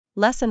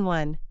Lesson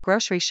 1: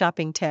 Grocery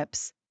Shopping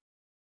Tips.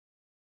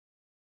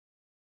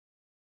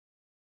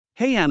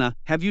 Hey Anna,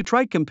 have you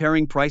tried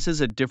comparing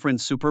prices at different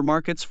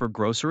supermarkets for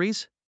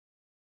groceries?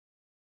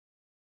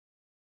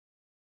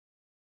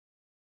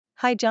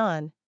 Hi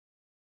John.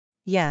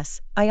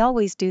 Yes, I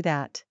always do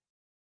that.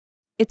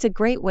 It's a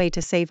great way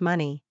to save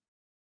money.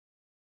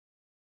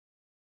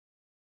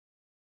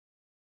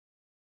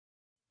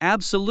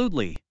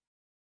 Absolutely.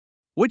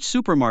 Which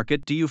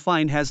supermarket do you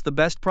find has the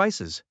best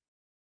prices?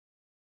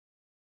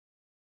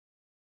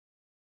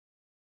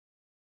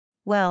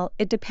 Well,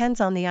 it depends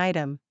on the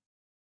item.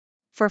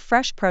 For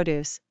fresh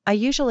produce, I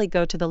usually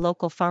go to the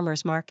local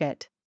farmers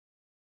market.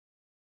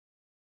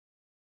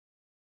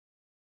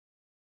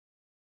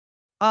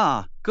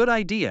 Ah, good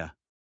idea.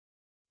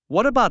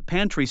 What about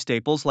pantry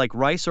staples like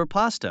rice or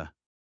pasta?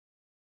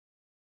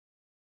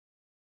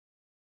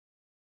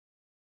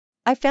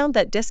 I found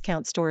that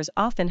discount stores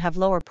often have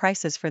lower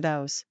prices for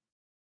those.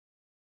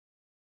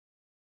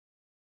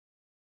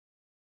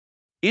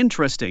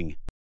 Interesting.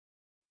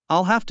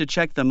 I'll have to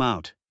check them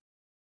out.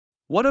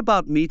 What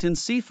about meat and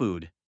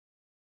seafood?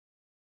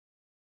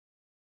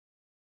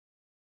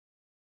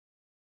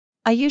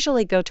 I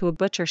usually go to a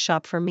butcher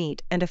shop for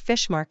meat and a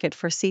fish market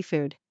for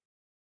seafood.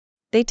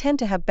 They tend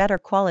to have better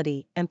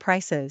quality and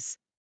prices.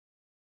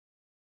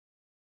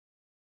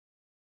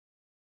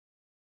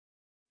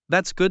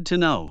 That's good to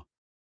know.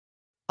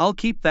 I'll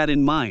keep that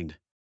in mind.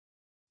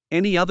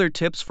 Any other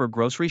tips for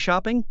grocery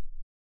shopping?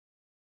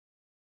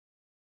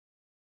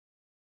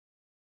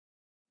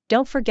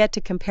 Don't forget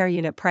to compare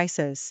unit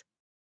prices.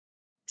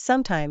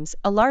 Sometimes,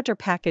 a larger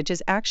package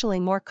is actually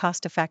more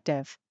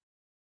cost-effective.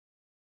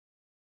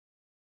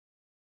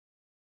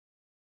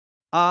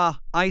 Ah,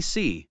 I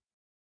see.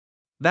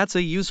 That's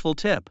a useful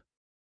tip.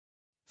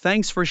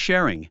 Thanks for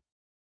sharing.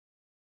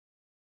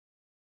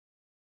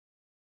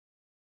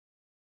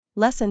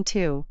 Lesson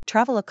 2: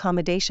 Travel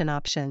Accommodation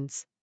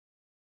Options.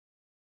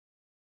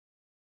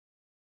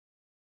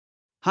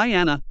 Hi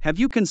Anna, have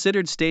you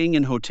considered staying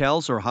in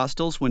hotels or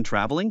hostels when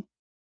traveling?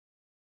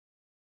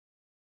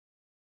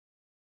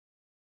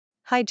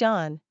 Hi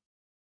John.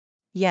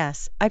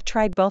 Yes, I've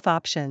tried both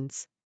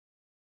options.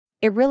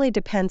 It really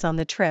depends on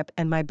the trip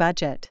and my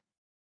budget.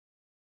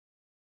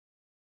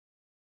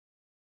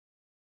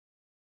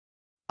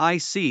 I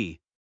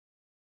see.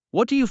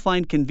 What do you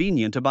find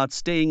convenient about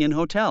staying in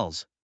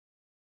hotels?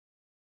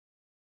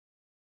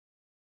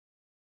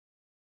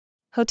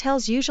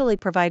 Hotels usually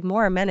provide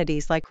more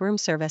amenities like room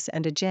service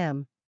and a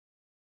gym.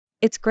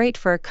 It's great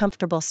for a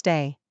comfortable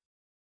stay.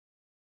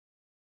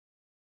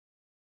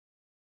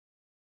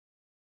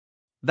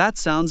 That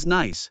sounds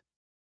nice.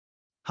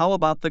 How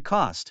about the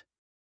cost?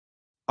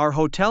 Are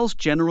hotels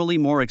generally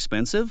more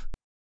expensive?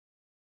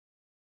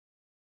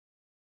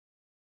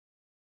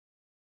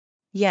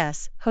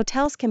 Yes,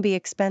 hotels can be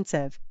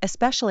expensive,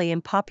 especially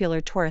in popular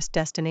tourist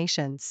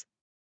destinations.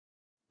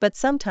 But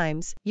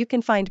sometimes, you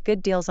can find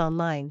good deals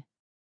online.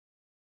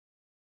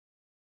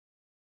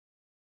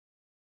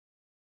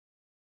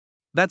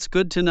 That's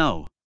good to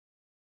know.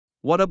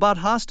 What about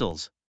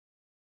hostels?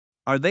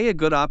 Are they a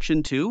good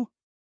option too?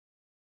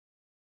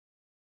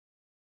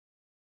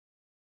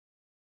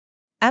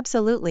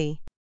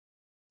 Absolutely.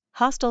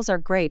 Hostels are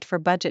great for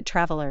budget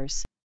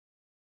travelers.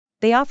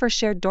 They offer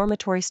shared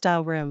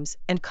dormitory-style rooms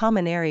and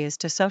common areas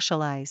to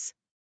socialize.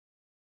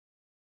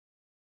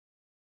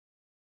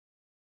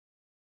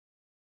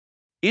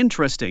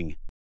 Interesting.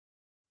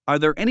 Are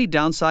there any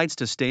downsides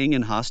to staying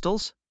in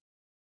hostels?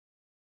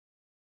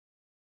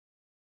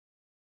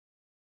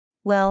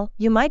 Well,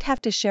 you might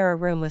have to share a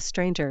room with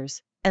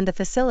strangers, and the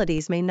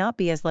facilities may not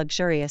be as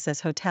luxurious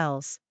as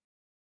hotels.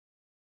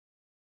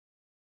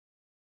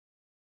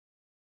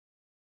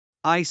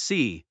 I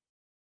see.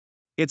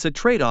 It's a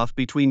trade off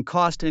between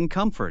cost and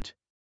comfort.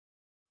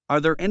 Are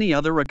there any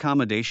other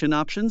accommodation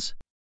options?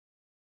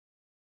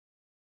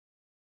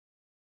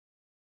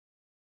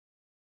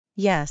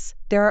 Yes,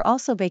 there are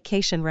also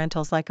vacation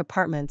rentals like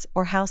apartments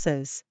or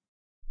houses.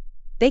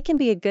 They can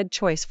be a good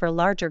choice for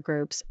larger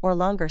groups or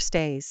longer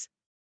stays.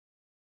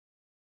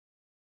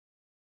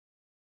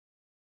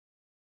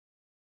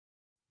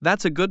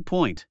 That's a good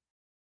point.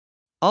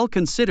 I'll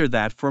consider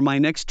that for my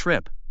next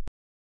trip.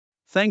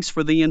 Thanks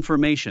for the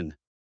information.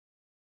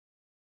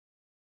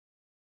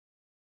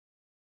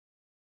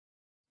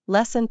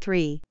 Lesson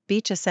 3: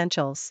 Beach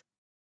Essentials.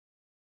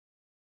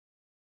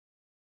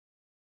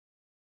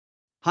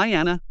 Hi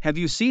Anna, have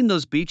you seen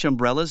those beach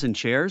umbrellas and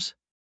chairs?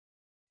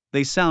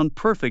 They sound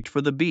perfect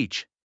for the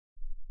beach.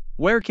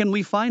 Where can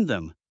we find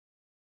them?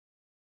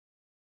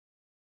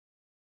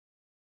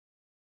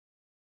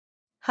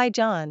 Hi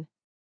John.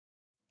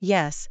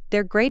 Yes,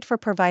 they're great for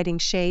providing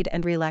shade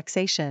and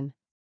relaxation.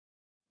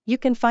 You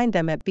can find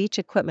them at beach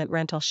equipment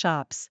rental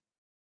shops.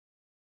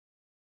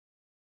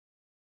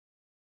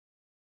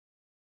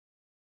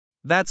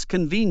 That's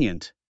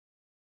convenient.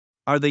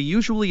 Are they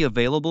usually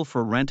available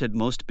for rent at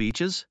most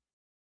beaches?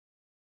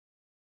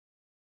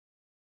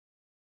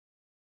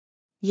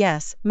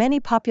 Yes,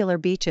 many popular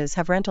beaches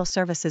have rental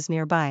services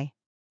nearby.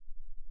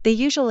 They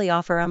usually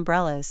offer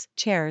umbrellas,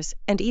 chairs,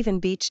 and even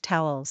beach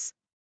towels.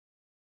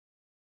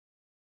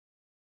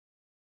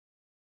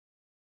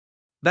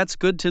 That's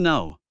good to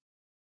know.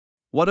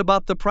 What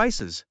about the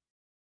prices?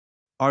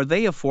 Are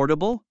they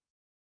affordable?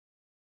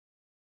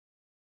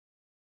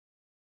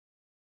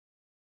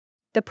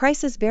 The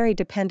prices vary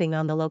depending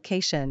on the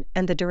location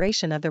and the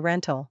duration of the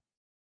rental.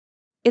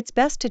 It's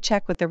best to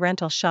check with the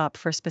rental shop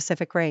for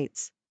specific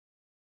rates.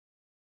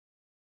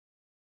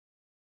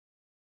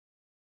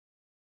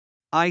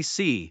 I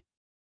see.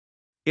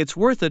 It's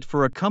worth it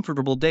for a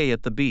comfortable day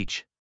at the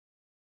beach.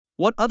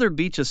 What other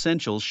beach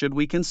essentials should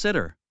we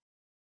consider?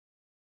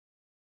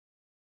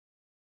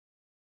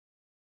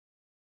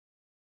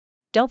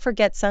 Don't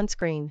forget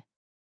sunscreen.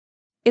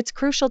 It's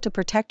crucial to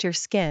protect your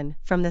skin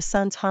from the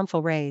sun's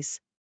harmful rays.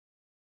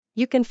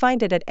 You can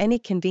find it at any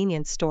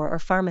convenience store or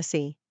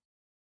pharmacy.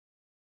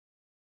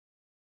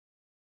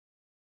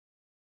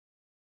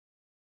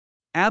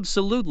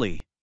 Absolutely.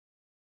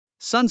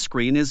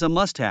 Sunscreen is a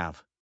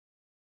must-have.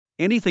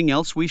 Anything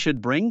else we should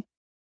bring?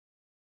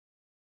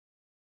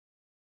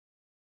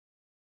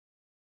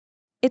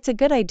 It's a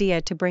good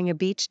idea to bring a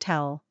beach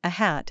towel, a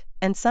hat,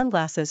 and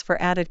sunglasses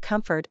for added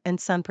comfort and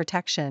sun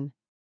protection.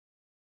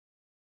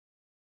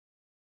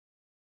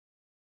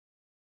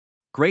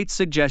 Great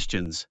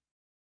suggestions.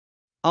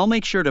 I'll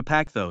make sure to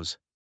pack those.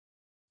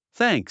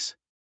 Thanks.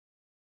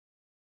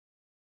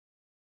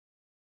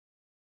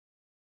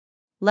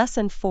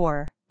 Lesson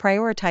 4: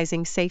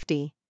 Prioritizing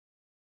Safety.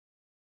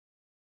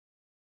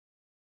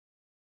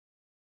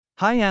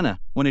 Hi Anna,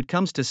 when it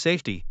comes to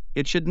safety,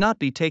 it should not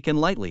be taken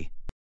lightly.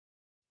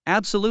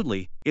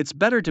 Absolutely, it's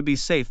better to be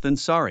safe than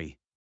sorry.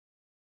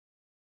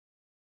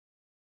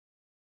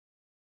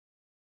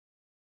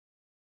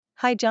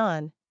 Hi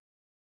John.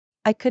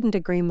 I couldn't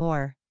agree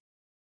more.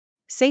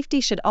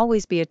 Safety should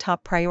always be a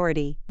top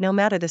priority, no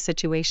matter the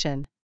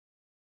situation.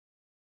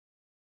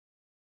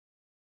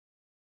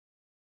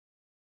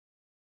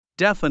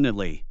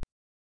 Definitely.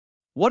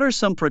 What are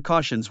some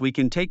precautions we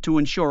can take to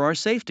ensure our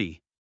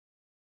safety?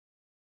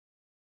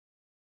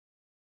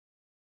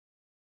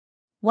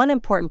 One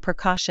important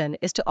precaution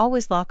is to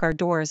always lock our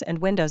doors and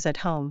windows at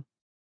home.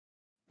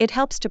 It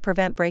helps to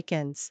prevent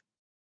break-ins.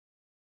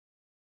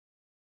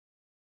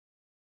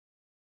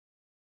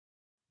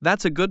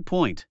 That's a good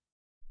point.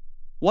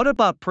 What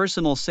about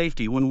personal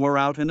safety when we're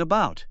out and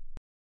about?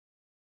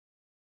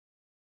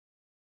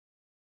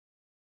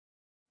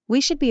 We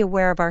should be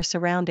aware of our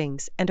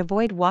surroundings and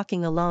avoid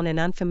walking alone in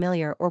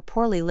unfamiliar or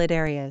poorly lit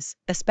areas,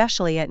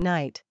 especially at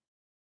night.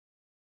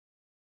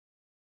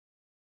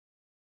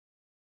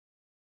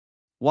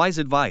 Wise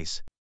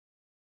advice.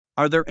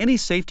 Are there any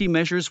safety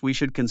measures we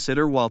should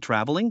consider while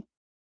traveling?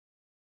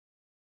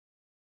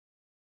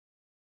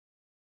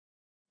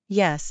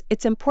 Yes,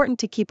 it's important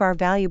to keep our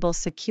valuables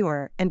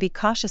secure and be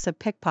cautious of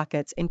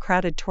pickpockets in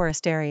crowded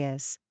tourist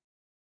areas.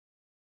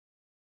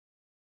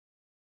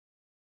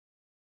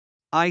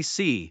 I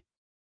see.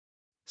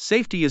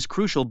 Safety is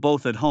crucial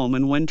both at home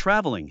and when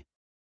traveling.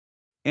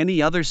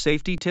 Any other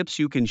safety tips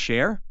you can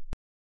share?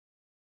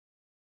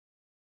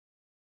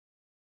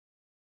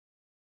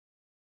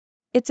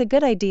 It's a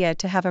good idea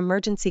to have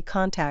emergency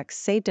contacts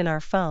saved in our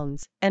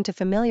phones and to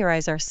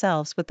familiarize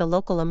ourselves with the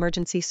local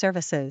emergency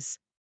services.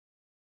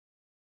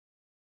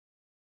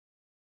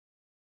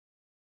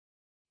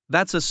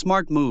 That's a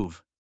smart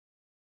move.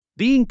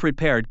 Being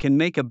prepared can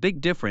make a big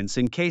difference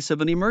in case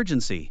of an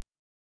emergency.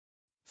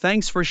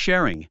 Thanks for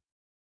sharing.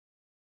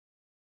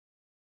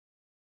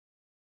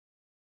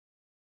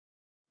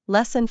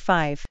 Lesson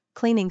 5: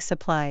 Cleaning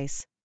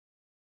Supplies.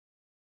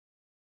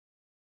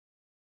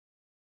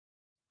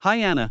 Hi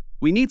Anna,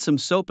 we need some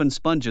soap and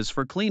sponges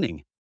for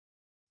cleaning.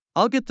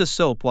 I'll get the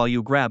soap while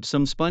you grab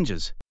some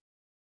sponges.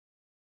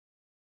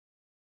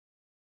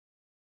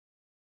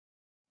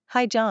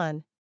 Hi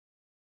John.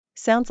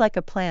 Sounds like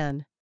a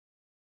plan.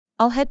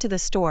 I'll head to the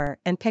store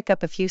and pick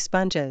up a few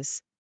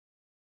sponges.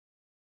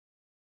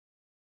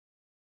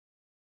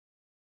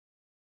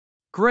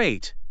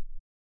 Great.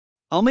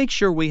 I'll make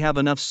sure we have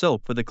enough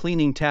soap for the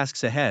cleaning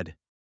tasks ahead.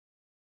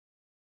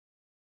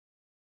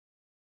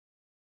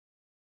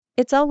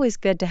 It's always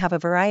good to have a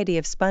variety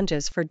of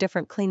sponges for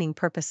different cleaning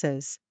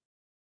purposes.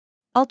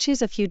 I'll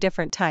choose a few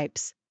different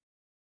types.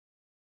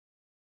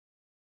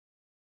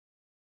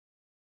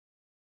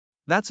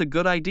 That's a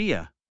good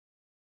idea.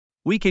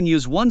 We can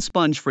use one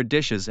sponge for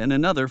dishes and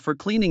another for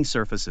cleaning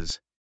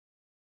surfaces.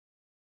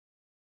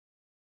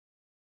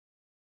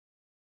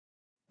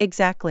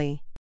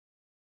 Exactly.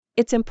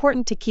 It's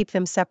important to keep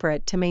them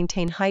separate to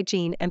maintain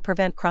hygiene and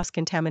prevent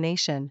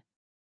cross-contamination.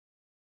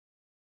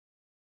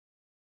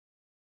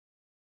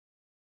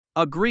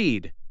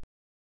 Agreed.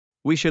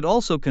 We should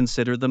also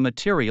consider the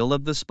material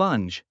of the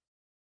sponge.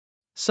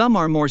 Some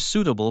are more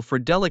suitable for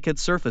delicate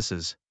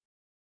surfaces.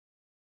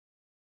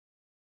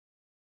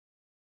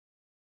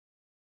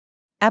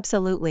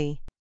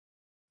 Absolutely.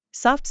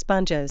 Soft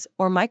sponges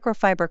or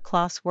microfiber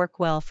cloths work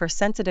well for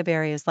sensitive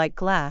areas like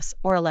glass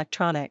or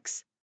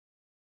electronics.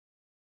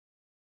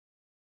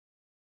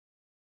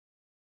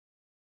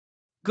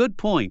 Good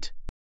point.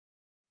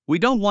 We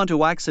don't want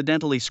to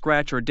accidentally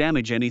scratch or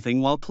damage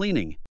anything while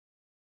cleaning.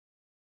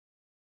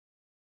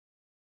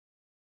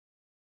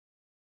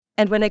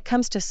 And when it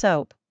comes to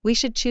soap, we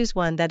should choose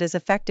one that is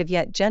effective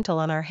yet gentle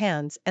on our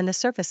hands and the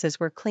surfaces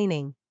we're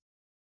cleaning.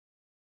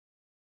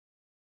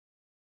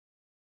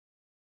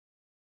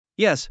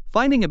 Yes,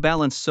 finding a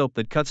balanced soap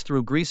that cuts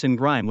through grease and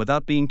grime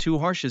without being too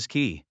harsh is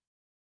key.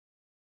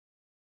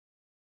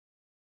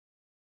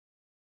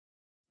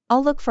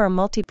 I'll look for a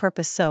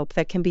multi-purpose soap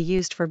that can be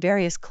used for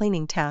various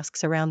cleaning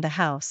tasks around the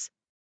house.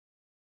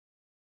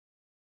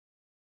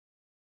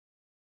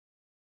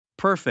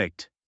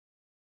 Perfect.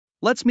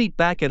 Let's meet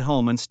back at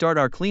home and start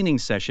our cleaning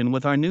session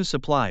with our new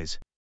supplies.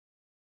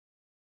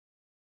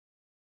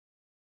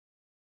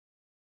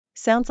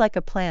 Sounds like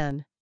a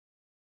plan.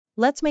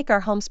 Let's make our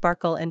home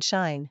sparkle and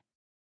shine.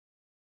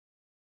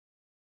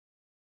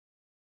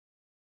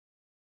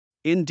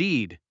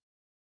 Indeed.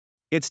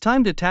 It's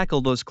time to tackle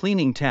those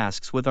cleaning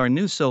tasks with our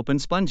new soap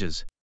and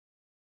sponges.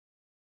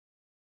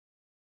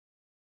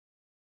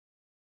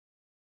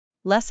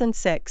 Lesson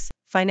 6: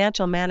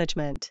 Financial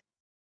Management.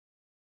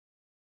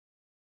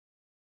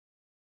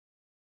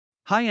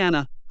 Hi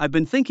Anna, I've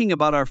been thinking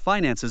about our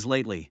finances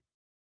lately.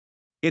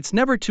 It's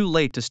never too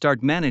late to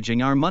start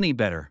managing our money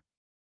better.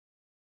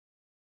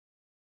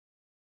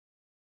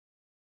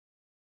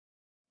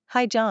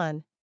 Hi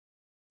John.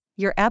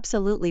 You're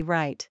absolutely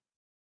right.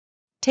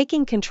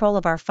 Taking control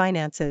of our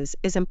finances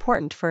is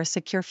important for a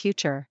secure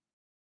future.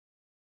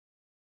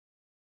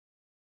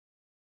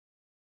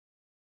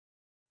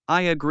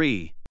 I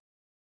agree.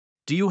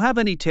 Do you have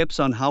any tips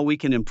on how we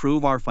can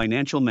improve our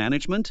financial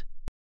management?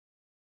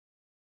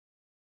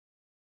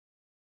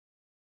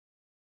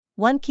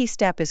 One key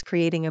step is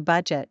creating a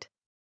budget.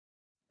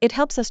 It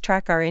helps us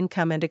track our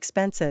income and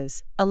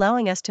expenses,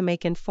 allowing us to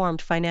make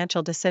informed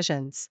financial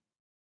decisions.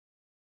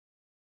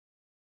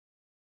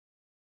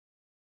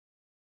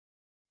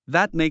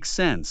 That makes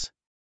sense.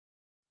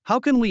 How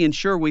can we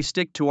ensure we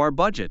stick to our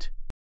budget?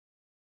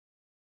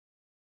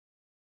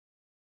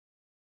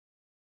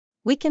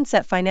 We can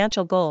set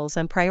financial goals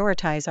and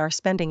prioritize our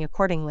spending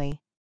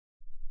accordingly.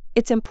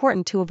 It's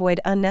important to avoid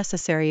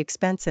unnecessary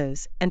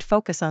expenses and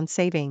focus on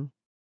saving.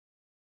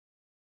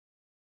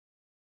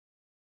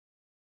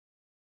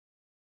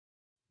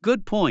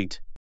 Good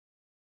point.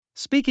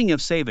 Speaking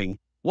of saving,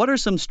 what are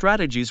some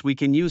strategies we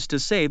can use to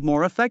save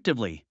more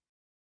effectively?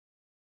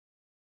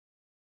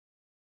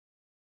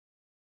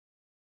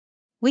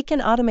 We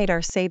can automate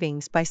our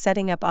savings by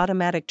setting up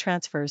automatic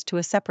transfers to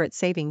a separate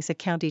savings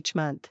account each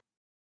month.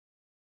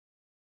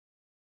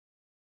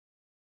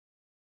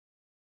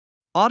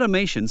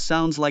 Automation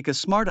sounds like a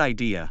smart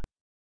idea.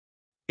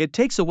 It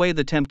takes away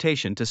the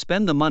temptation to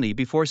spend the money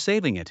before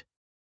saving it.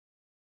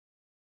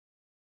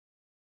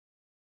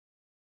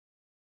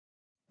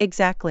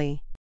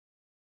 Exactly.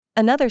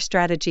 Another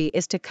strategy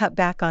is to cut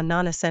back on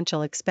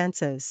non-essential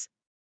expenses.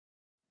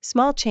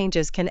 Small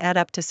changes can add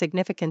up to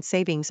significant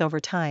savings over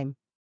time.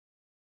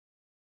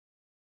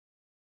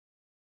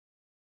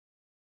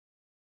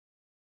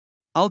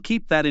 I'll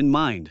keep that in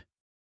mind.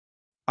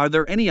 Are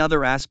there any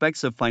other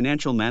aspects of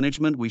financial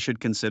management we should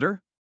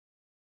consider?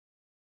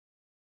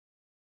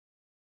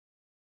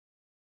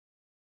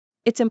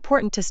 It's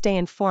important to stay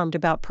informed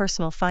about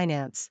personal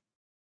finance.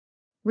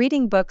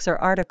 Reading books or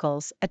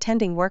articles,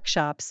 attending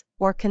workshops,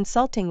 or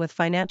consulting with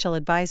financial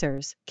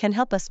advisors can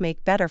help us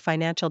make better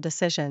financial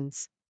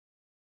decisions.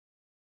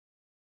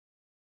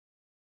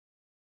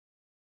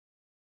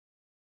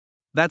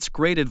 That's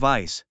great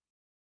advice.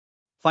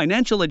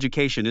 Financial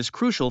education is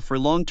crucial for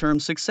long-term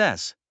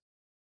success.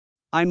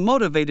 I'm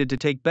motivated to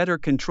take better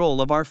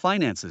control of our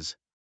finances.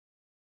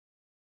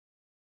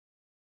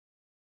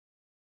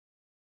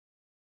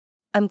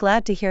 I'm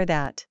glad to hear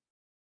that.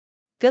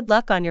 Good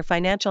luck on your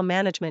financial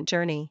management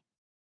journey.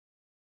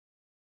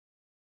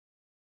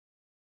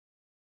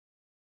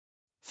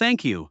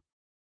 Thank you.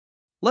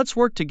 Let's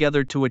work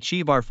together to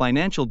achieve our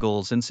financial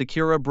goals and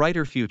secure a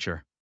brighter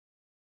future.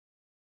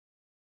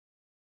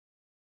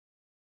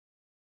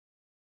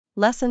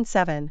 Lesson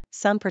 7: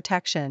 Sun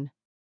Protection.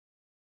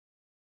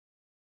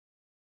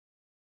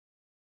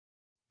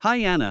 Hi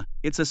Anna,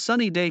 it's a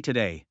sunny day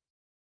today.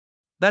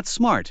 That's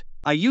smart.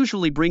 I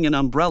usually bring an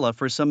umbrella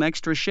for some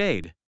extra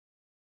shade.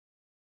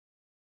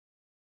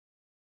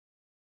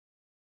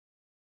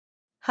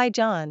 Hi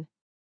John.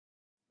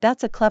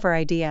 That's a clever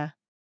idea.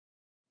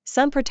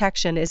 Sun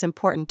protection is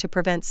important to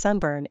prevent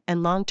sunburn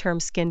and long-term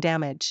skin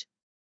damage.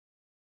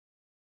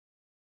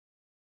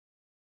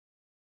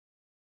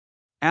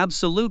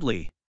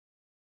 Absolutely.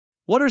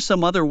 What are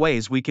some other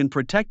ways we can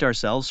protect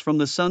ourselves from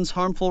the sun's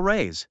harmful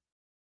rays?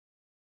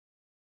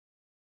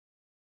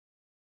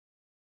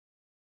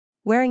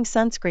 Wearing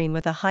sunscreen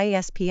with a high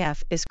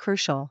SPF is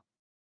crucial.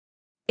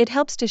 It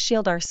helps to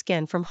shield our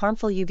skin from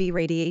harmful UV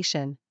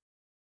radiation.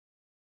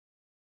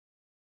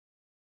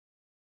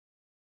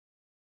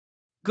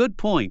 Good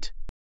point.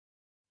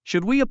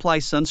 Should we apply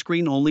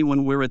sunscreen only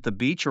when we're at the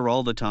beach or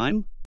all the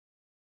time?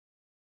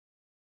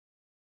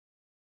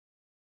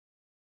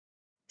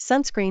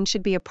 Sunscreen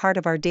should be a part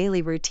of our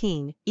daily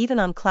routine, even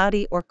on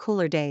cloudy or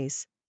cooler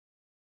days.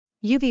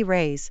 UV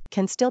rays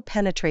can still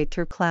penetrate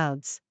through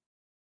clouds.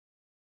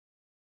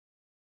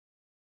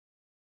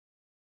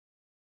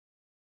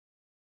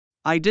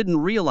 I didn't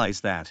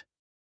realize that.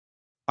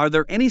 Are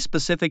there any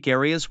specific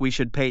areas we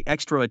should pay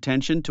extra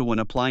attention to when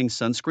applying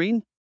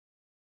sunscreen?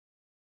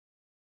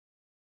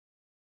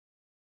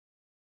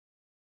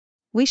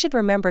 We should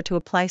remember to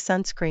apply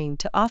sunscreen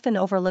to often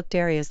overlooked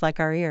areas like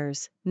our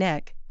ears,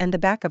 neck, and the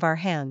back of our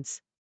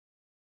hands.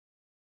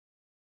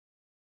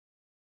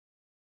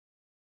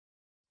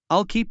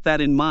 I'll keep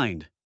that in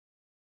mind.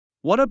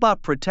 What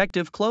about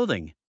protective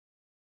clothing?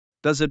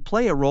 Does it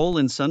play a role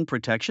in sun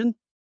protection?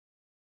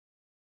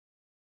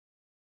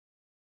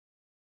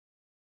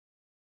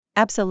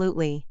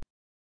 Absolutely.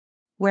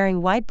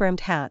 Wearing wide-brimmed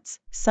hats,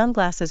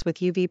 sunglasses with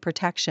UV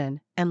protection,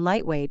 and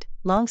lightweight,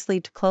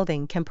 long-sleeved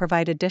clothing can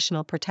provide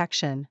additional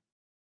protection.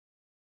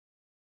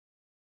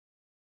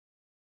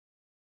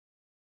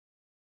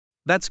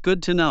 That's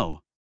good to know.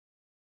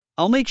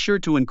 I'll make sure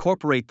to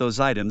incorporate those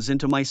items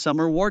into my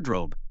summer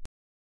wardrobe.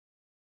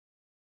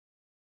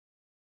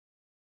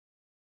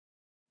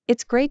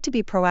 It's great to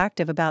be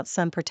proactive about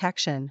sun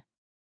protection.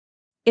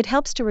 It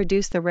helps to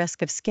reduce the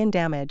risk of skin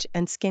damage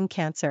and skin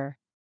cancer.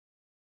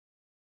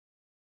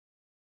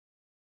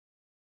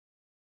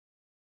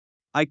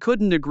 I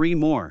couldn't agree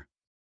more.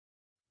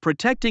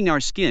 Protecting our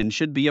skin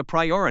should be a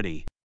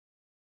priority.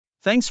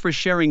 Thanks for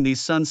sharing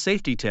these sun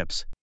safety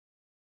tips.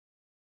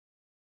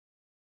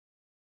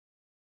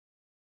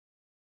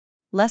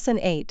 Lesson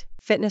 8,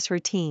 Fitness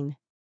Routine.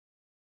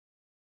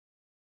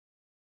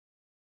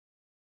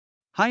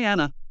 Hi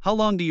Anna, how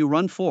long do you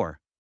run for?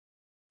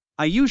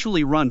 I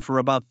usually run for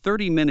about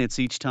 30 minutes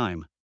each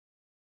time.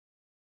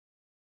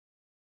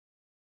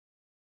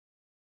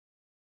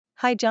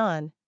 Hi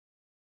John.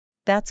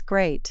 That's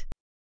great.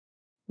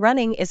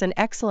 Running is an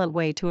excellent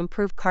way to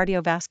improve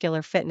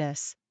cardiovascular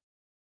fitness.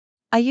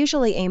 I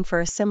usually aim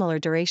for a similar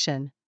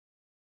duration.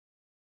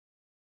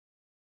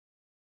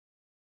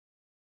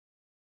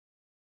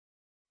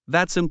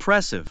 That's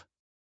impressive.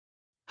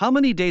 How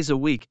many days a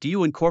week do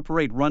you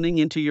incorporate running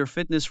into your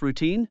fitness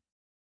routine?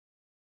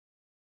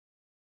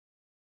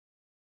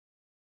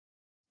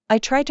 I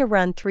try to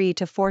run 3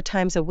 to 4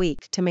 times a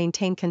week to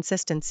maintain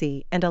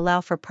consistency and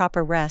allow for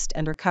proper rest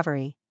and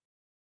recovery.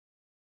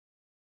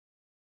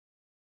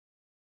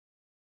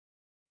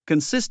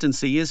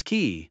 Consistency is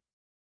key.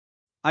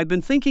 I've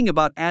been thinking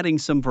about adding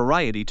some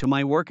variety to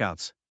my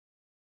workouts.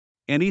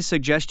 Any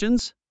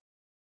suggestions?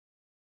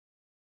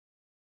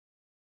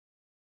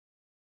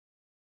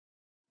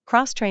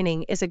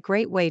 Cross-training is a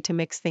great way to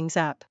mix things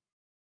up.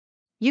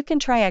 You can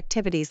try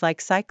activities like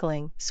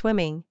cycling,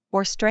 swimming,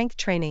 or strength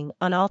training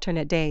on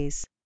alternate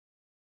days.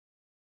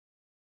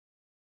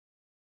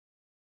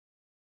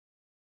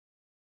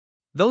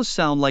 Those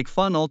sound like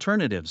fun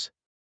alternatives.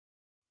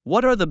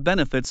 What are the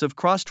benefits of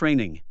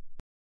cross-training?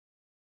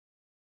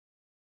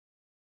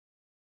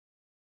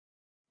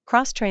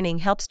 Cross-training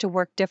helps to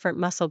work different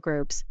muscle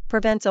groups,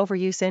 prevents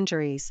overuse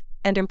injuries,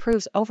 and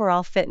improves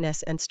overall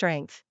fitness and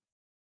strength.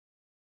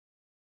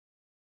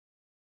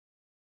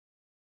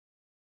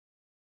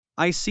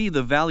 I see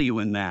the value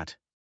in that.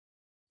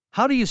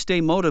 How do you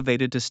stay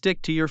motivated to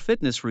stick to your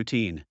fitness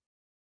routine?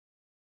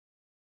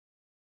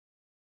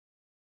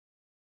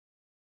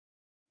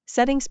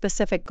 Setting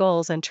specific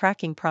goals and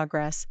tracking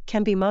progress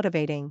can be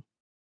motivating.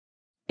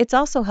 It's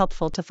also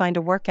helpful to find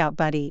a workout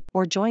buddy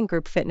or join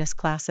group fitness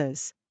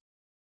classes.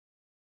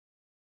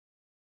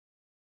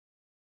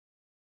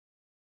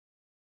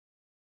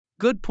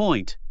 Good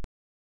point.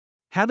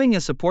 Having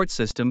a support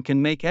system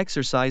can make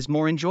exercise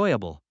more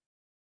enjoyable.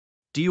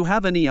 Do you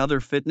have any other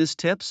fitness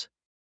tips?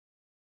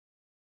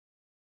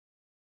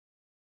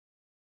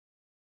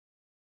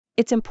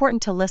 It's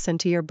important to listen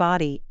to your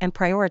body and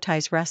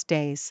prioritize rest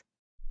days.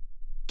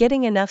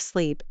 Getting enough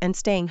sleep and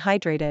staying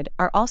hydrated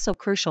are also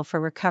crucial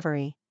for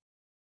recovery.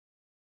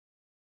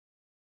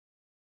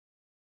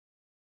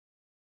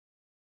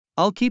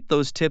 I'll keep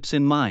those tips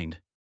in mind.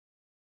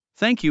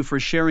 Thank you for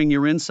sharing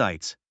your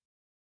insights.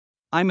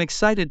 I'm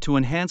excited to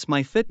enhance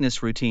my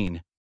fitness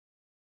routine.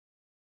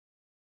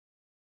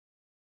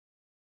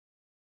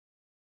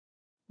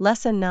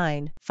 Lesson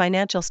 9,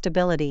 Financial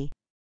Stability.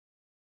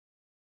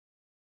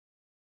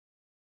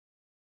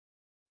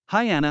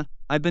 Hi Anna,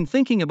 I've been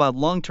thinking about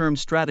long-term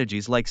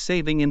strategies like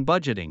saving and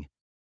budgeting.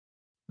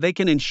 They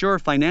can ensure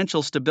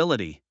financial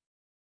stability.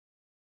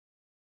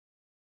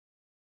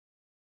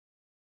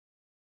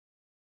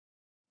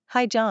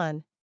 Hi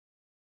John.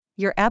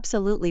 You're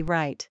absolutely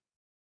right.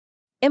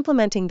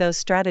 Implementing those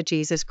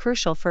strategies is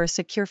crucial for a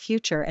secure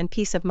future and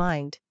peace of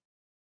mind.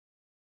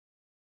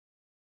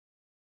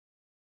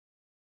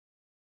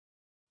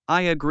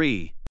 I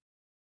agree.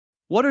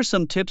 What are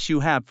some tips you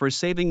have for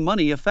saving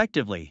money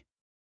effectively?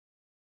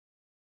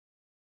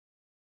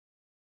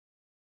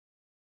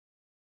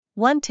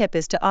 One tip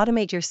is to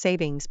automate your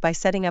savings by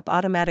setting up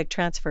automatic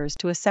transfers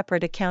to a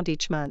separate account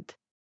each month.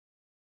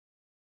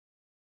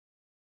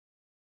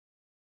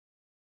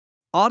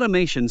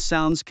 Automation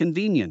sounds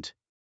convenient.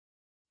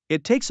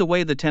 It takes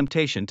away the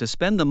temptation to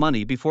spend the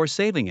money before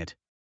saving it.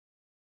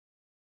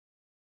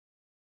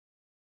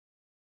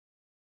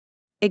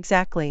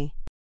 Exactly.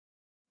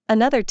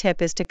 Another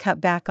tip is to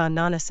cut back on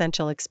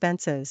non-essential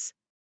expenses.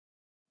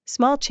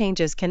 Small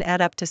changes can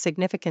add up to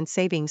significant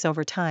savings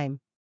over time.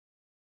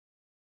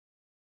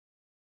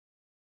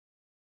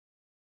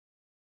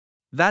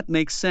 That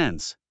makes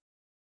sense.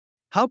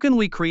 How can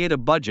we create a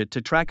budget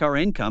to track our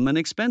income and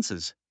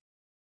expenses?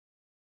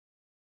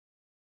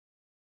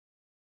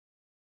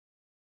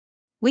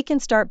 We can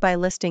start by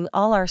listing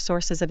all our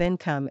sources of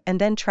income and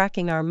then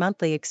tracking our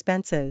monthly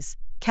expenses,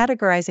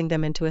 categorizing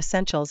them into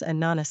essentials and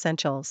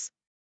non-essentials.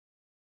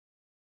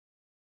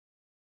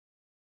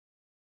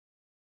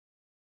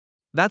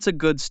 That's a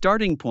good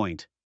starting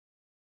point.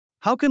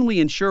 How can we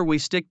ensure we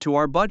stick to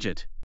our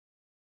budget?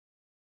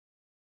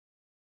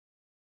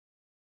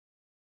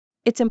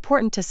 It's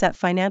important to set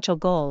financial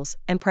goals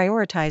and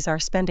prioritize our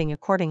spending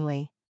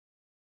accordingly.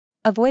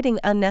 Avoiding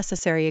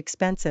unnecessary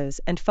expenses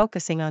and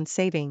focusing on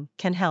saving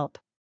can help.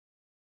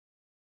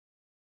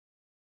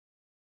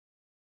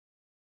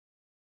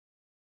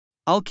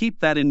 I'll keep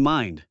that in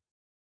mind.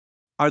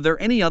 Are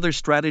there any other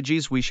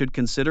strategies we should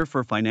consider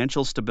for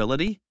financial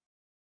stability?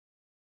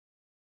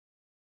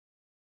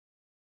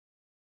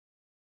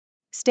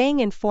 Staying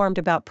informed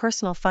about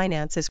personal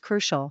finance is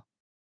crucial.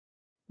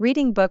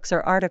 Reading books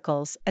or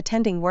articles,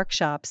 attending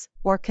workshops,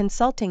 or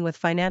consulting with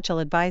financial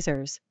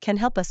advisors can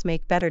help us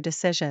make better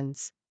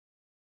decisions.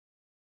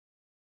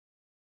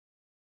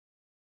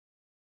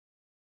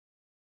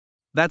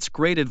 That's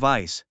great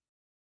advice.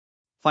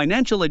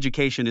 Financial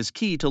education is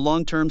key to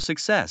long-term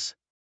success.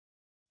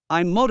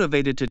 I'm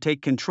motivated to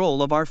take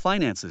control of our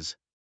finances.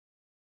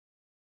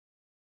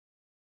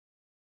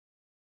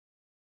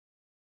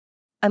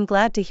 I'm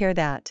glad to hear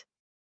that.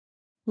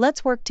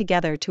 Let's work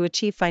together to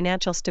achieve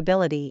financial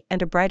stability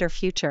and a brighter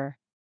future.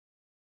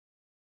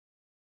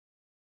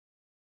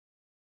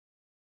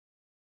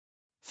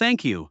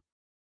 Thank you.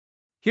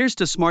 Here's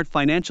to smart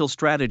financial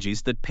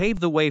strategies that pave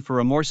the way for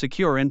a more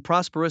secure and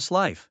prosperous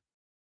life.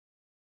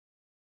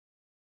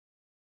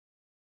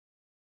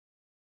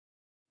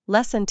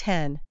 Lesson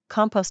 10: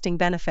 Composting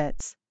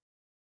Benefits.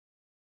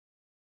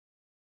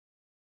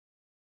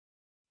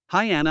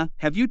 Hi Anna,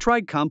 have you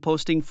tried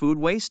composting food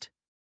waste?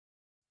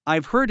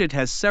 I've heard it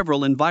has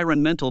several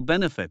environmental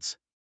benefits.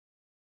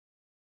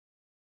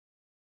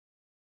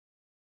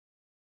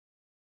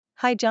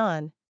 Hi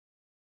John.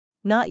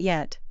 Not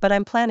yet, but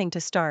I'm planning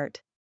to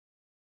start.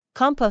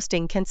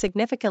 Composting can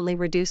significantly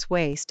reduce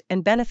waste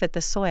and benefit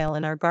the soil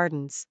in our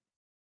gardens.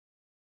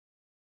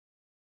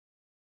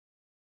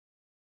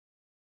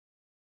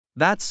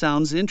 That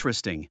sounds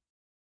interesting.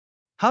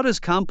 How does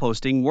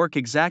composting work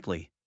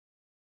exactly?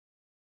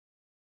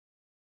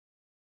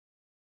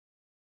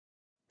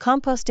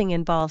 Composting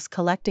involves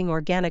collecting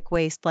organic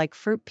waste like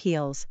fruit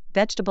peels,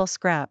 vegetable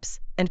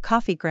scraps, and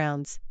coffee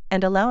grounds,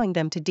 and allowing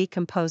them to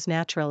decompose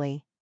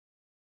naturally.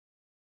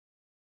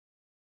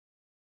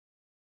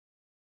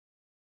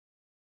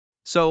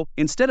 So,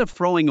 instead of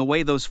throwing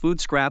away those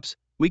food scraps,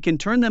 we can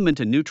turn them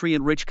into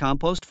nutrient-rich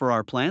compost for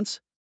our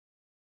plants?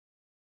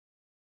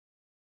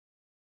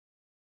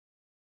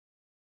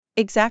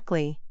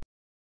 Exactly.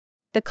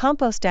 The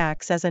compost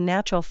acts as a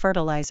natural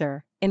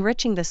fertilizer,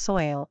 enriching the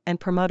soil and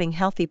promoting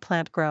healthy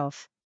plant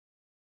growth.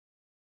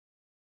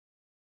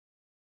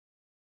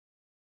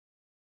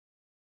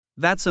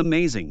 That's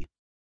amazing.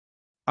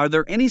 Are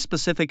there any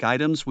specific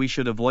items we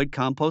should avoid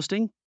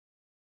composting?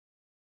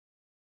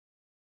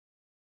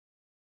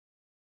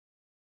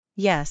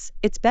 Yes,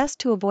 it's best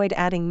to avoid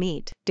adding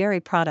meat, dairy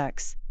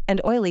products,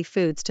 and oily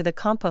foods to the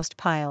compost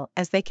pile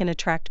as they can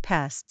attract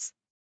pests.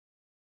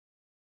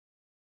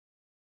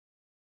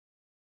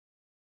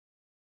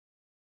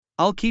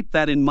 I'll keep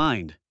that in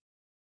mind.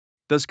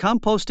 Does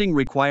composting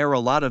require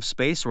a lot of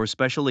space or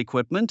special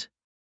equipment?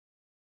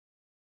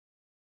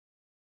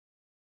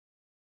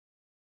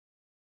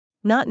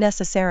 Not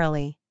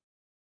necessarily.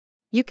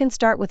 You can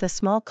start with a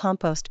small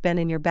compost bin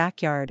in your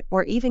backyard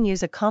or even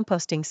use a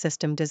composting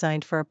system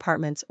designed for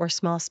apartments or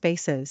small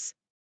spaces.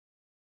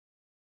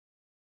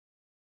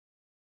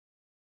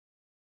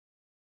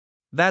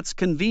 That's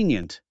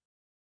convenient.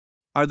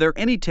 Are there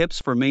any tips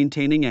for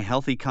maintaining a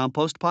healthy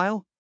compost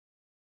pile?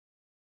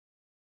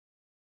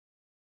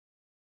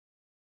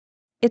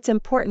 It's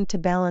important to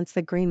balance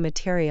the green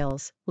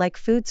materials, like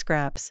food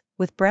scraps,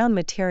 with brown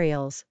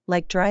materials,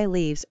 like dry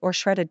leaves or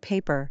shredded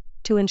paper,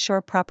 to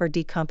ensure proper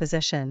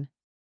decomposition.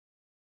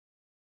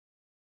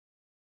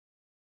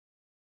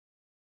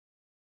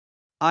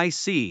 I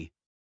see.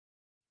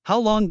 How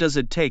long does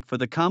it take for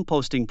the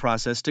composting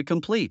process to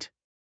complete?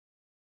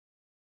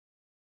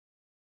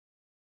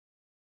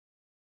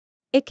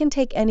 It can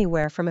take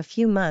anywhere from a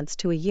few months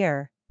to a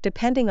year,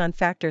 depending on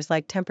factors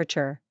like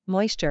temperature,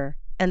 moisture,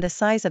 and the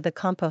size of the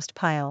compost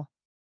pile.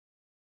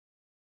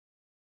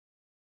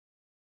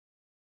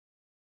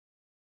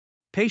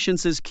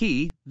 Patience is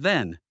key,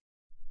 then.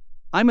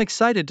 I'm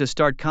excited to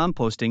start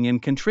composting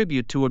and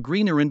contribute to a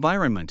greener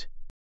environment.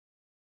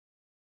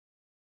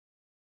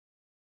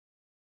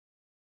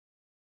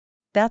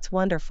 That's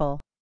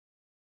wonderful.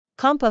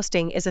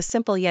 Composting is a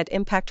simple yet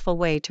impactful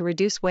way to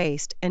reduce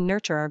waste and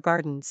nurture our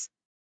gardens.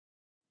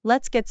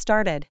 Let's get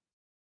started.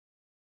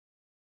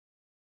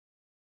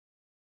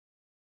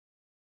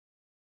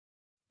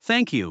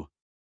 Thank you.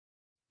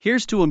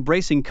 Here's to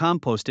embracing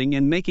composting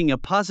and making a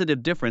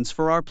positive difference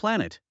for our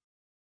planet.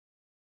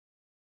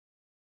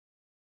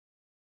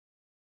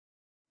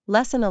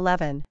 Lesson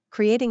 11,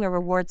 Creating a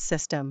Rewards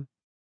System.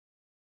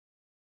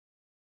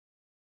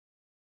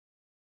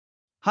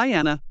 Hi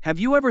Anna, have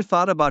you ever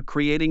thought about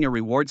creating a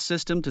reward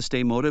system to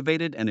stay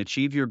motivated and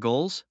achieve your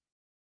goals?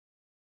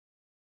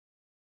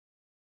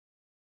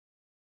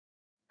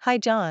 Hi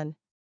John.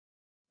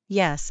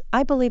 Yes,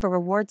 I believe a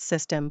rewards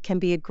system can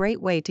be a great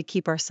way to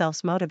keep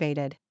ourselves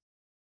motivated.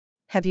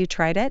 Have you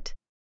tried it?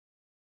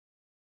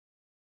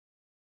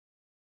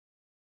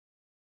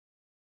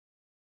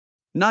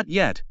 Not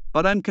yet,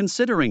 but I'm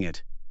considering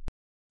it.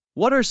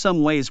 What are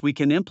some ways we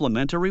can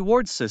implement a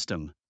reward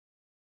system?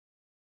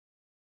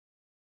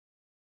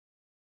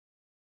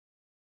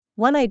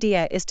 One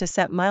idea is to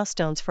set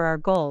milestones for our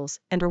goals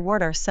and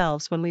reward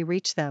ourselves when we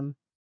reach them.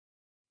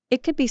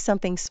 It could be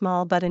something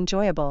small but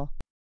enjoyable.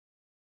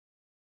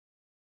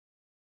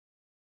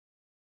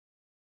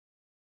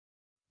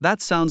 That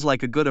sounds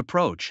like a good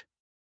approach.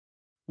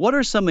 What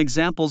are some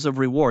examples of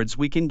rewards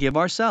we can give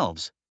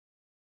ourselves?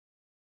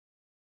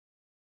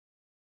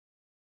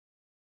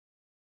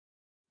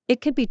 It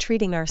could be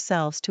treating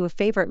ourselves to a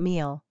favorite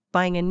meal,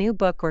 buying a new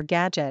book or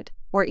gadget,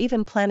 or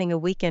even planning a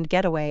weekend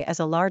getaway as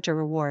a larger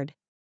reward.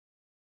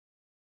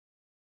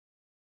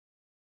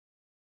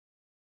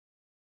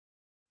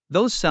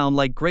 Those sound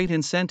like great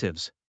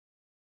incentives.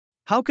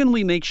 How can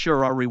we make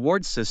sure our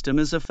reward system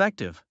is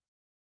effective?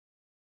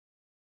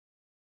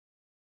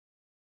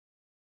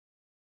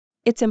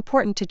 It's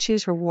important to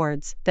choose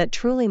rewards that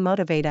truly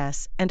motivate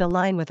us and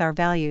align with our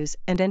values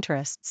and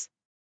interests.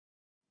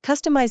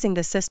 Customizing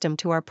the system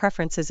to our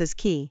preferences is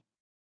key.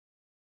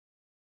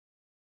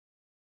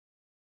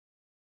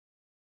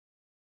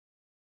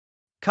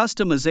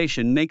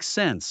 Customization makes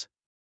sense.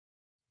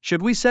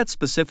 Should we set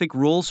specific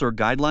rules or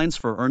guidelines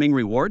for earning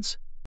rewards?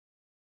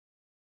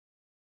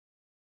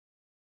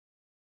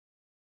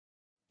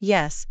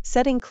 Yes,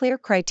 setting clear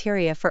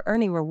criteria for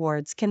earning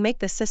rewards can make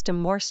the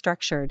system more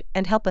structured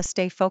and help us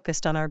stay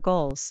focused on our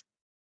goals.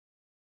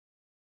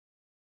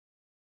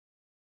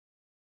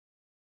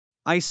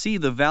 I see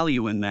the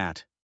value in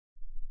that.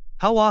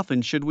 How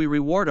often should we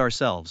reward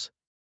ourselves?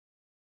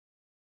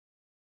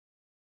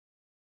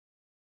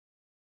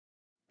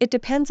 It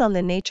depends on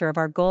the nature of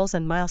our goals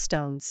and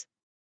milestones.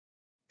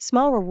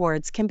 Small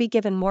rewards can be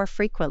given more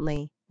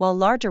frequently, while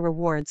larger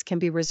rewards can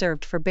be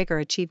reserved for bigger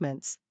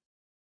achievements.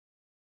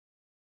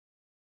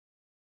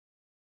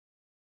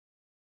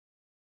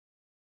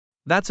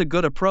 That's a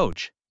good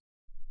approach.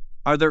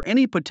 Are there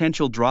any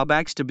potential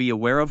drawbacks to be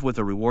aware of with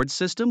a reward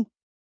system?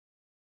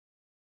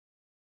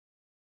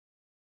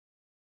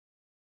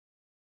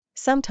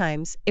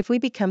 Sometimes, if we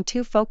become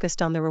too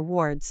focused on the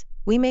rewards,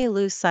 we may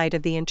lose sight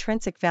of the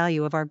intrinsic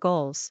value of our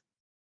goals.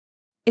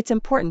 It's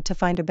important to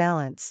find a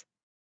balance.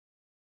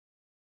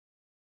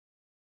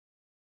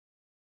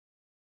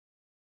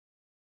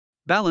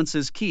 Balance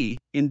is key,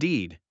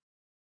 indeed.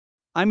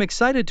 I'm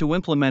excited to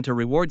implement a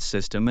reward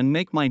system and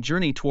make my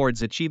journey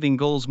towards achieving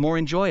goals more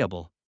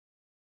enjoyable.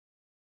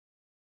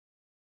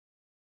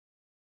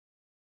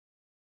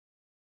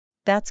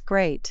 That's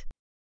great.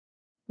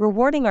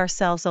 Rewarding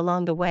ourselves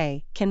along the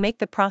way can make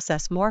the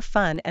process more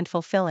fun and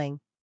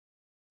fulfilling.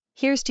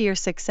 Here's to your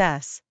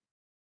success.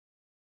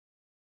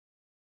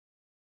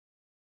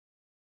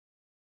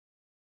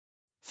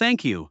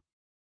 Thank you.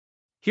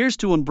 Here's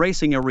to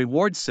embracing a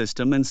reward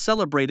system and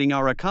celebrating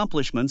our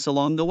accomplishments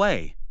along the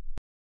way.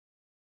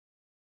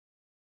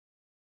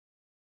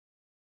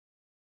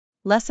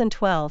 Lesson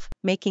 12,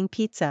 Making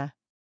Pizza.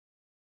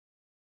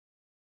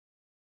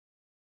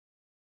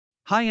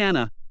 Hi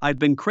Anna, I've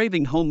been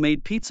craving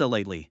homemade pizza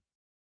lately.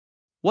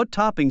 What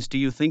toppings do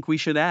you think we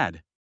should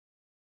add?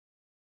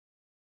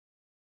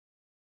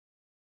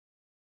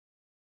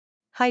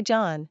 Hi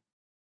John.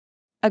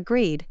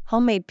 Agreed,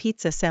 homemade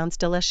pizza sounds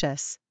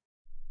delicious.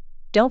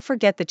 Don't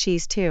forget the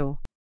cheese too.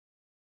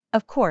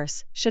 Of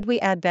course, should we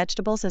add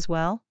vegetables as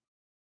well?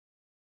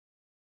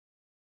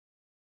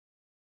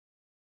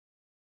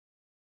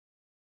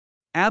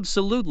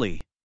 Absolutely.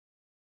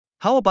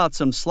 How about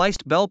some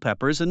sliced bell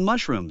peppers and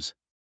mushrooms?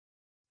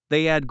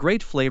 They add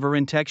great flavor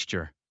and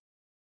texture.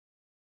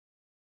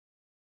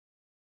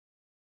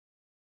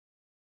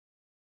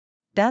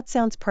 That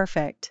sounds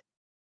perfect.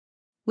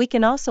 We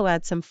can also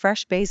add some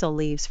fresh basil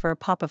leaves for a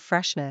pop of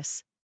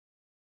freshness.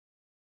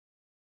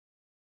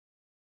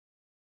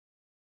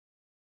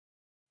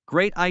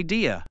 Great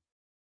idea.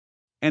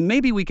 And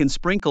maybe we can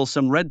sprinkle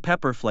some red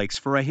pepper flakes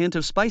for a hint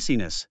of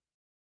spiciness.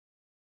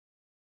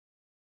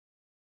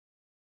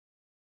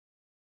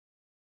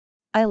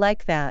 I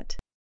like that.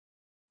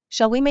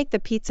 Shall we make the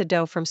pizza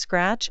dough from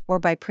scratch or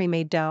buy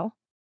pre-made dough?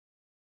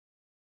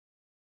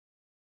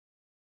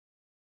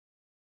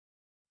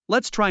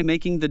 Let's try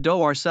making the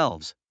dough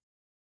ourselves.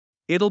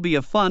 It'll be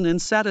a fun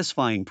and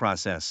satisfying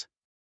process.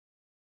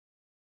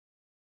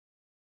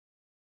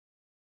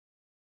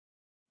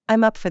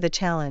 I'm up for the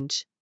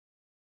challenge.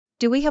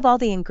 Do we have all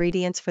the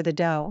ingredients for the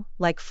dough,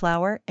 like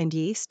flour and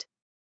yeast?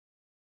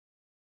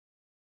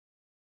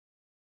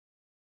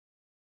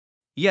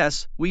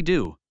 Yes, we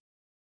do.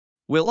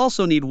 We'll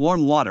also need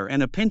warm water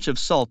and a pinch of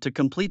salt to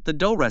complete the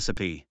dough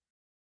recipe.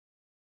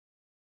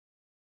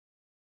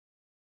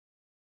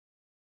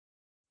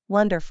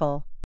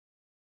 Wonderful.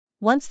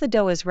 Once the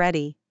dough is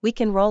ready, we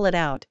can roll it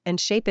out and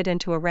shape it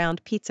into a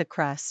round pizza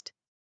crust.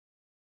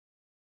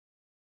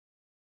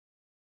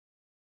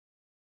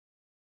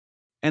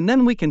 And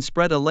then we can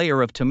spread a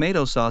layer of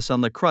tomato sauce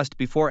on the crust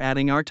before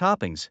adding our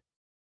toppings.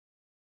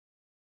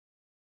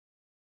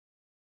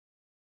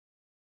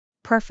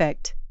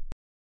 Perfect.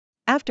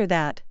 After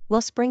that,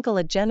 we'll sprinkle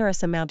a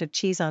generous amount of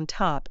cheese on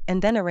top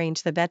and then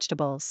arrange the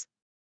vegetables.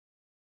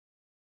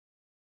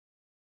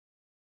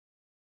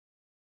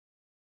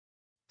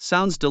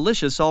 Sounds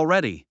delicious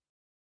already.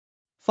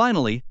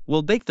 Finally,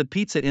 we'll bake the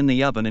pizza in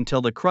the oven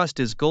until the crust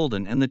is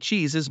golden and the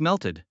cheese is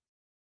melted.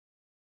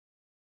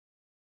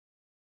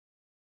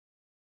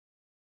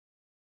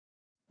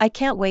 I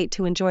can't wait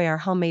to enjoy our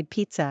homemade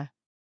pizza.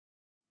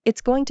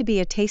 It's going to be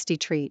a tasty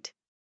treat.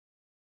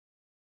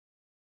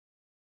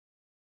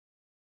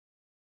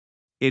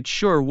 It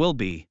sure will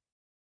be.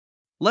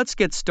 Let's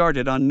get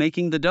started on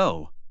making the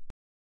dough.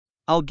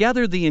 I'll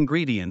gather the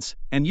ingredients,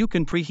 and you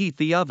can preheat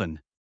the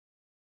oven.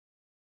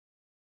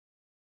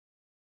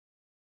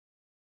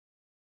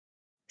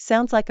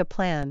 Sounds like a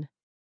plan.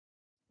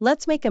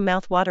 Let's make a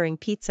mouth-watering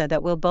pizza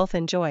that we'll both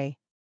enjoy.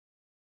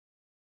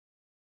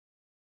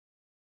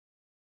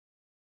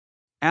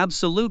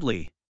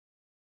 Absolutely.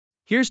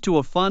 Here's to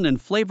a fun and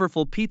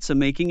flavorful pizza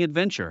making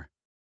adventure.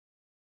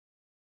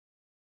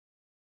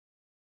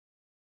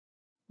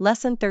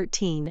 Lesson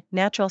 13: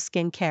 Natural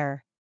Skin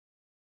Care.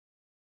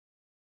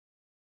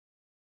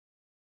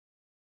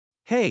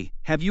 Hey,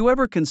 have you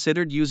ever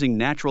considered using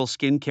natural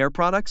skin care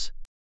products?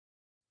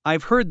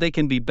 I've heard they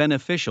can be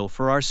beneficial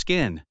for our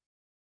skin.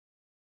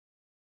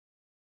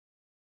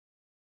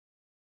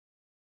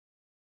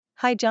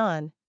 Hi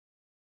John.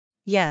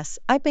 Yes,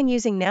 I've been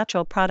using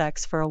natural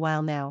products for a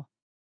while now.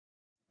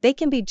 They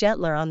can be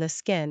gentler on the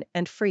skin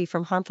and free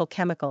from harmful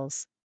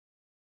chemicals.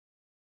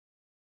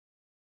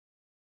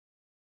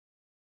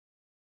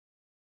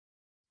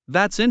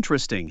 That's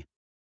interesting.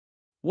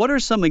 What are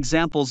some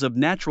examples of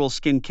natural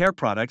skin care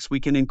products we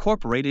can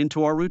incorporate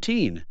into our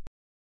routine?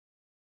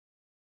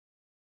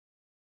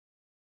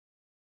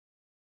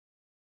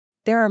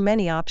 There are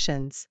many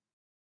options.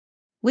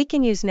 We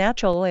can use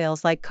natural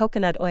oils like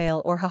coconut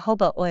oil or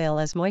jojoba oil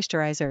as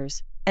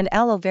moisturizers, and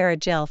aloe vera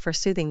gel for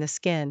soothing the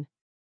skin.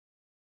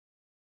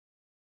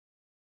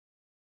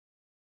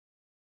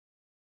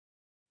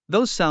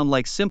 Those sound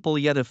like simple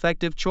yet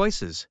effective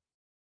choices.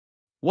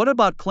 What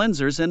about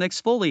cleansers and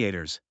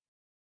exfoliators?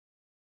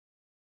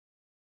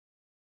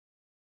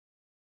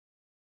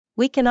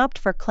 We can opt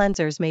for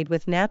cleansers made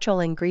with natural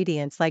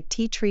ingredients like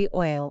tea tree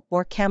oil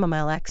or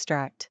chamomile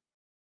extract.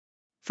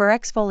 For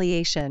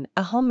exfoliation,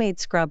 a homemade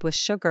scrub with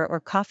sugar or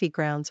coffee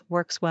grounds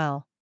works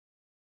well.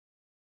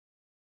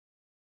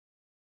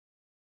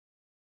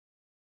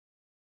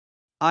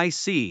 I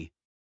see.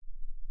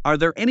 Are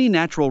there any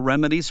natural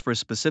remedies for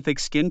specific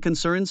skin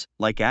concerns,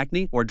 like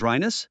acne or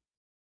dryness?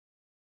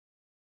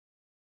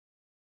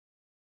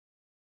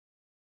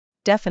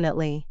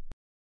 Definitely.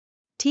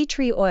 Tea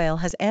tree oil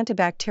has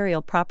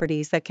antibacterial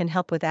properties that can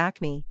help with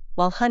acne,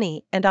 while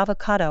honey and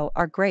avocado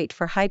are great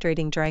for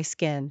hydrating dry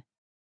skin.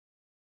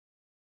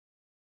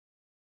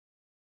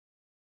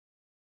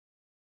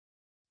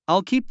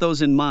 I'll keep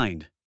those in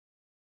mind.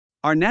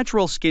 Are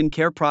natural skin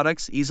care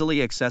products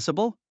easily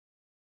accessible?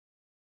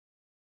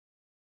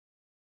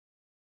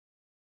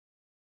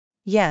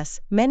 Yes,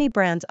 many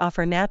brands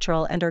offer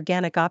natural and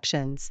organic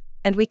options,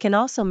 and we can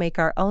also make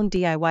our own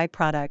DIY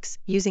products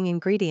using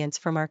ingredients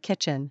from our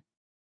kitchen.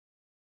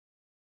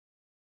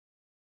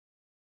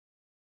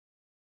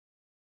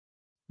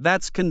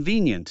 That's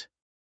convenient.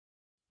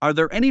 Are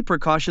there any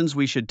precautions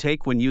we should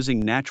take when using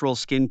natural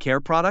skin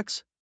care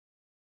products?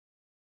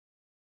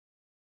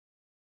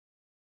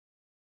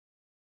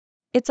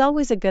 It's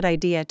always a good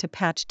idea to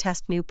patch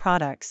test new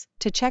products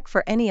to check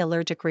for any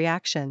allergic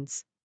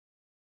reactions.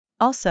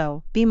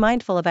 Also, be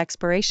mindful of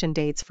expiration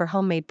dates for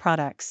homemade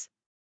products.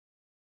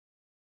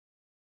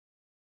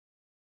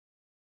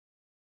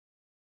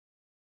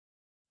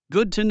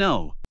 Good to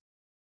know.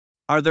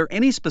 Are there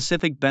any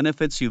specific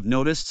benefits you've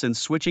noticed since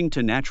switching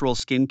to natural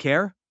skin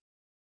care?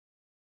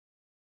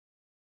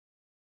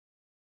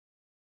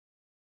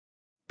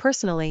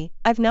 Personally,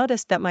 I've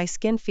noticed that my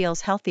skin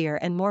feels healthier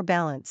and more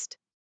balanced.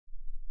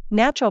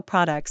 Natural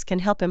products can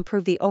help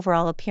improve the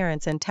overall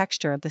appearance and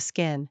texture of the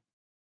skin.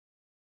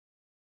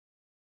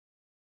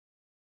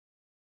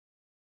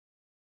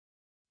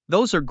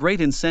 Those are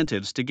great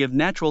incentives to give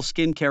natural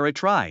skin care a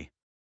try.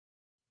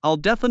 I'll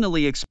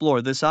definitely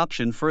explore this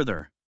option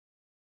further.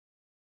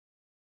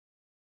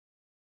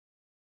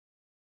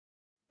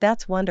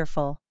 That's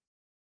wonderful.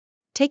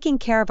 Taking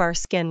care of our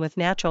skin with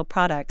natural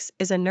products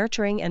is a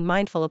nurturing and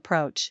mindful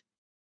approach.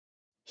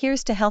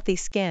 Here's to healthy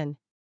skin.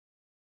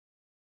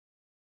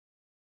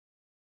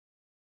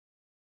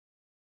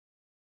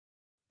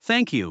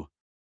 Thank you.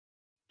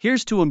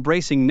 Here's to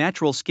embracing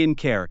natural skin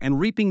care and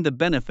reaping the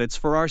benefits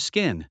for our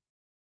skin.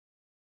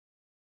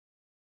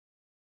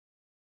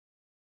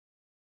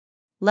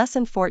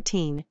 Lesson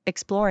 14,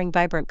 Exploring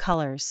Vibrant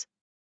Colors.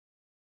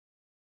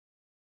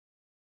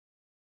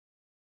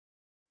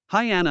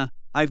 Hi Anna,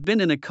 I've been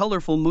in a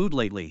colorful mood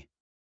lately.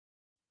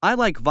 I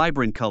like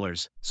vibrant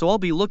colors, so I'll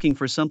be looking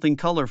for something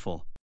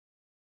colorful.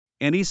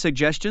 Any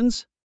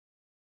suggestions?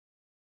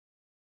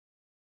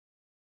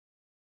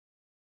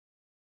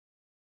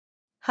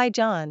 Hi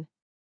John.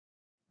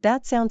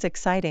 That sounds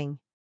exciting.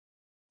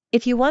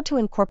 If you want to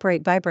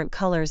incorporate vibrant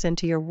colors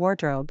into your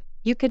wardrobe,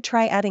 you could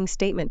try adding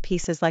statement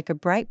pieces like a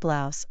bright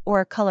blouse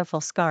or a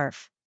colorful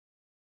scarf.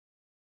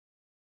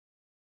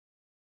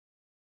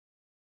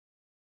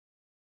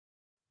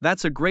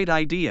 That's a great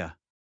idea.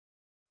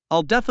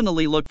 I'll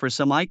definitely look for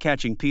some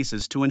eye-catching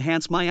pieces to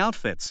enhance my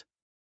outfits.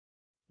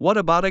 What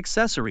about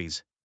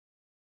accessories?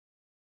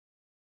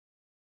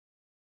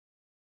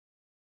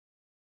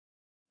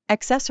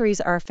 Accessories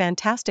are a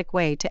fantastic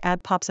way to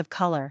add pops of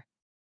color.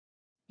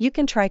 You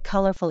can try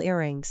colorful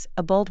earrings,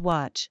 a bold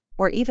watch,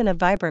 or even a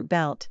vibrant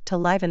belt to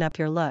liven up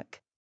your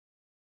look.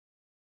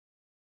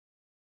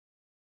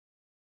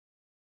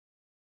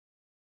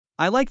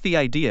 I like the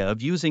idea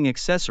of using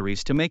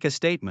accessories to make a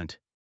statement.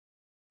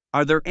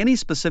 Are there any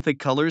specific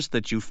colors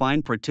that you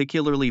find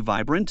particularly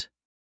vibrant?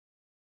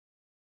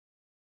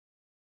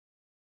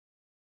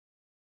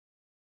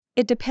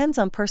 It depends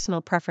on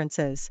personal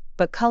preferences,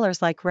 but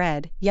colors like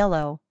red,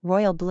 yellow,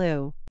 royal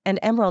blue, and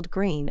emerald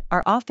green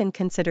are often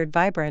considered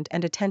vibrant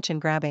and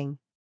attention-grabbing.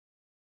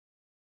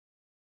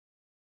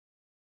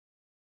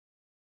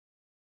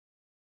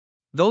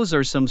 Those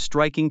are some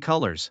striking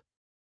colors.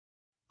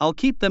 I'll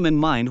keep them in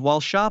mind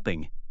while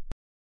shopping.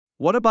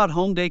 What about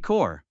home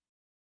decor?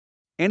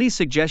 Any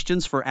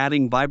suggestions for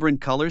adding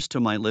vibrant colors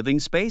to my living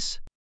space?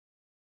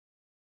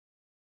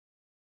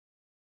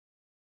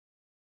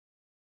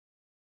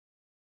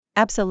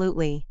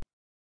 Absolutely.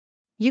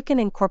 You can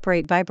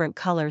incorporate vibrant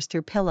colors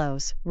through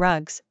pillows,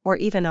 rugs, or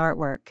even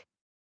artwork.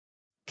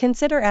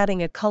 Consider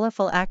adding a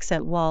colorful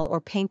accent wall or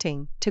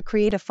painting to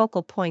create a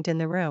focal point in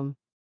the room.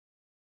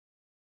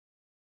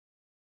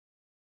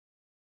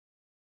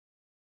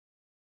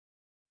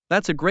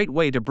 That's a great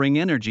way to bring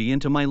energy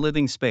into my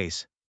living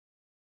space.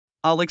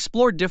 I'll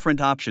explore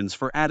different options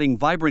for adding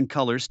vibrant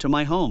colors to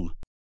my home.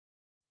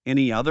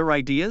 Any other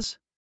ideas?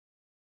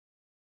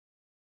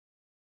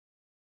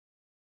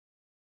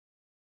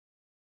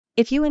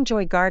 If you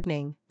enjoy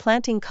gardening,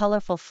 planting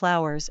colorful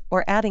flowers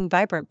or adding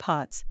vibrant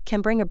pots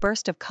can bring a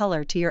burst of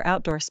color to your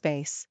outdoor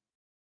space.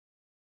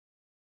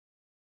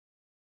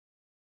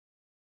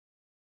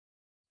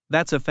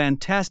 That's a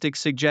fantastic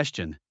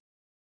suggestion.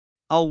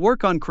 I'll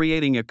work on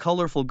creating a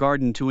colorful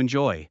garden to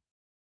enjoy.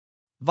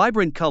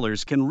 Vibrant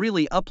colors can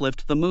really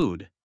uplift the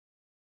mood.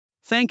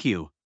 Thank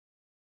you.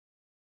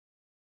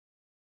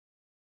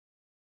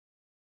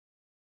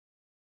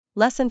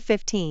 Lesson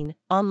 15,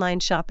 Online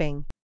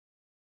Shopping.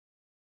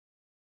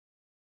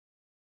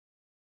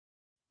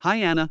 Hi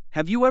Anna,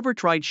 have you ever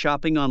tried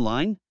shopping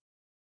online?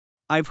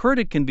 I've heard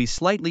it can be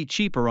slightly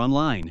cheaper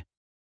online.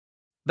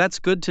 That's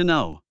good to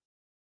know.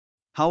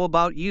 How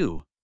about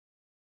you?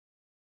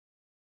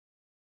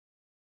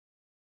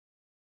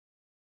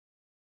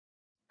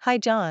 Hi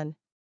John.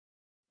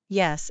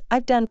 Yes,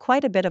 I've done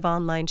quite a bit of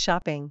online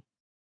shopping.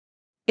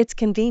 It's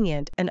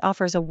convenient and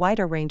offers a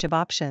wider range of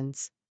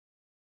options.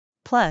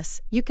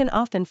 Plus, you can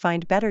often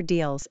find better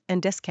deals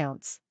and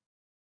discounts.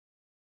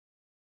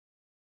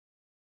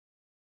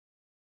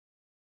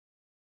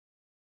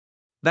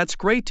 That's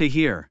great to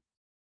hear.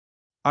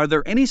 Are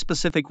there any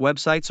specific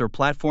websites or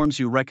platforms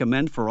you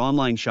recommend for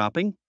online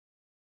shopping?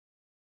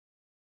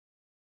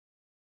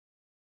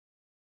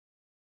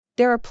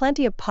 There are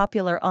plenty of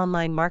popular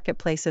online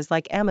marketplaces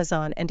like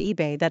Amazon and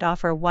eBay that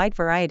offer a wide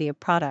variety of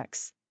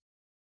products.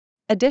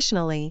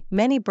 Additionally,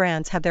 many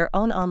brands have their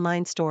own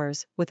online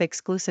stores with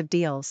exclusive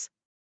deals.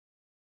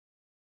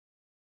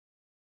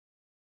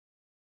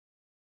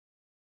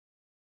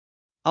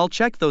 I'll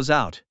check those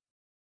out.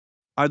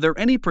 Are there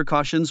any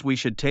precautions we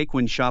should take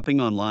when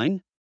shopping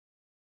online?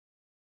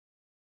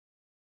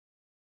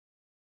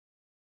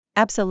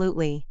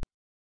 Absolutely.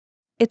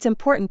 It's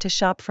important to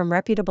shop from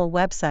reputable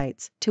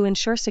websites to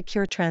ensure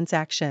secure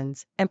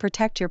transactions and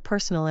protect your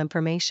personal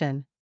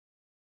information.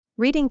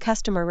 Reading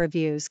customer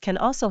reviews can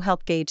also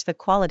help gauge the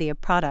quality of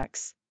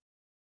products.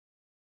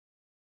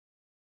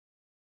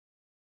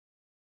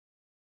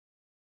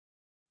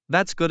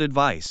 That's good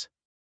advice.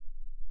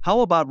 How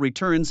about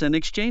returns and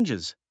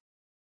exchanges?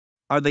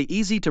 Are they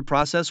easy to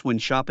process when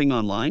shopping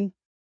online?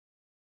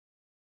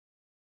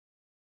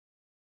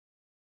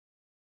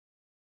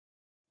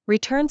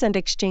 Returns and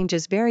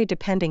exchanges vary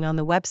depending on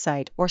the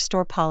website or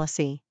store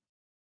policy.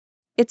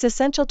 It's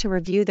essential to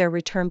review their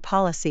return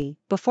policy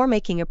before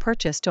making a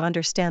purchase to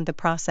understand the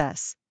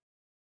process.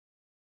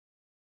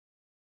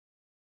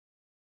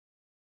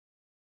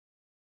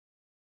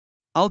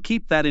 I'll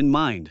keep that in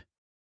mind.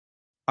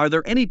 Are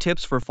there any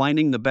tips for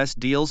finding the best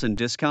deals and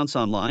discounts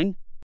online?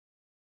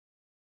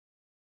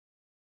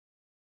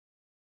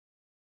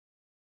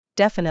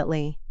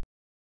 Definitely.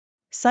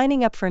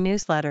 Signing up for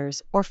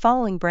newsletters or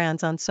following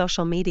brands on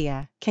social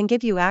media can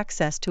give you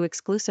access to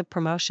exclusive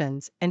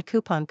promotions and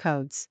coupon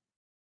codes.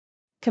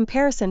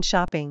 Comparison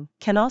shopping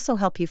can also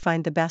help you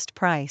find the best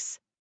price.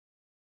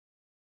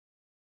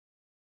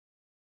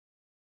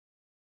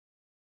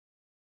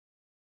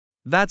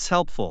 That's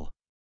helpful.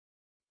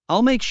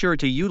 I'll make sure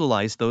to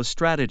utilize those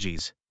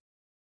strategies.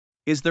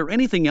 Is there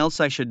anything else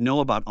I should know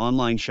about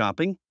online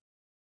shopping?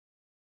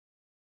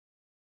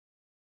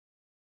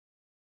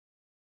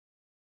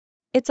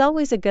 It's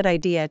always a good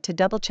idea to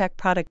double-check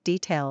product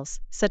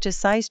details, such as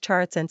size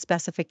charts and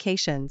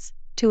specifications,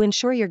 to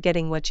ensure you're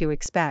getting what you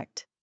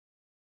expect.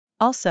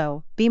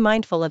 Also, be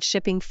mindful of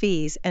shipping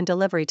fees and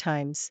delivery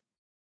times.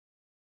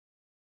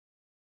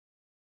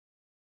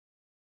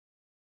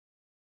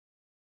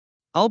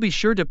 I'll be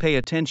sure to pay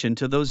attention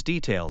to those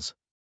details.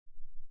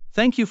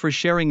 Thank you for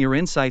sharing your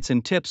insights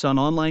and tips on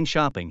online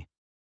shopping.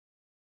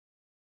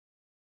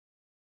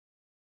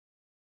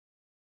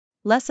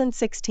 Lesson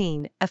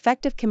 16: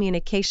 Effective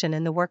Communication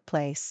in the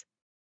Workplace.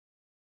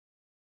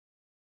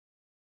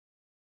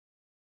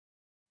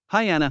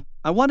 Hi Anna,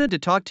 I wanted to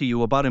talk to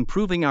you about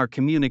improving our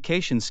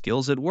communication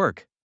skills at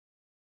work.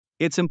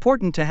 It's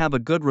important to have a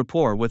good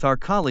rapport with our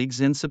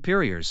colleagues and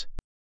superiors.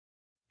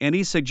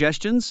 Any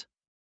suggestions?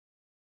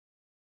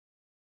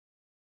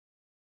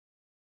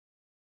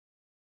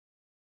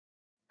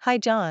 Hi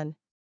John.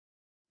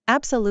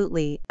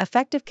 Absolutely,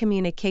 effective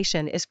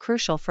communication is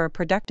crucial for a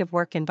productive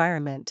work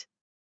environment.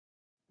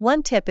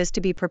 One tip is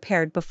to be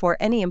prepared before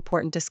any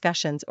important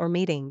discussions or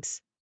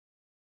meetings.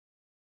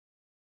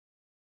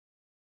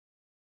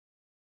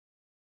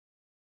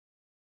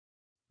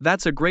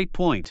 That's a great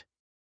point.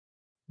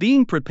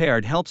 Being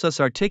prepared helps us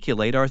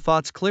articulate our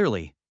thoughts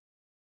clearly.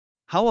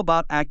 How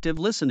about active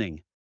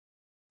listening?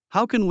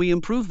 How can we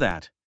improve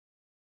that?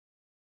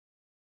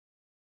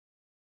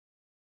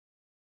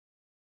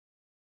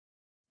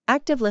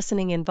 Active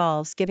listening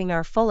involves giving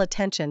our full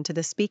attention to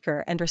the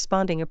speaker and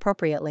responding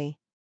appropriately.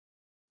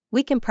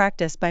 We can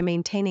practice by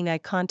maintaining eye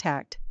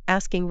contact,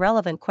 asking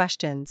relevant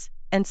questions,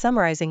 and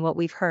summarizing what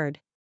we've heard.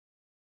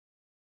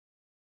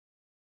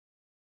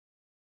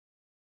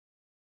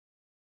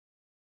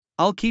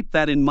 I'll keep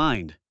that in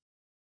mind.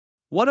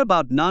 What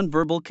about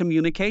nonverbal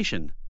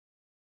communication?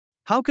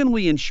 How can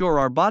we ensure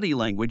our body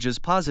language is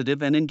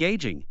positive and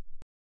engaging?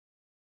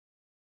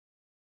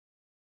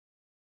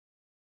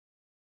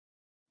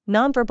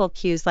 Nonverbal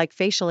cues like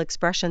facial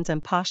expressions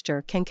and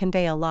posture can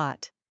convey a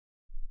lot.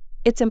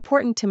 It's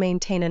important to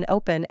maintain an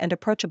open and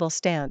approachable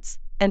stance,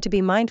 and to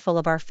be mindful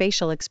of our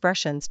facial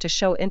expressions to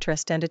show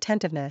interest and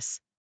attentiveness.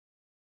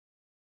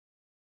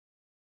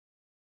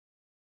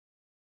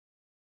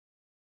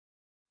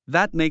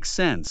 That makes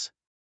sense.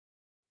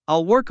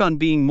 I'll work on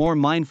being more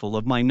mindful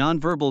of my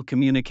nonverbal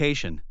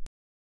communication.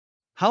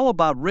 How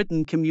about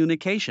written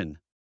communication?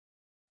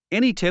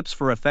 Any tips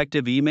for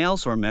effective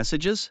emails or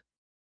messages?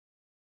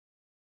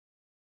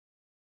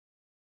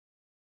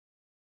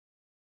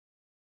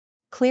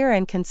 Clear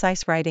and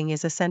concise writing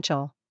is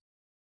essential.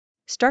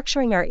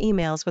 Structuring our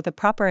emails with a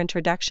proper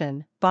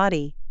introduction,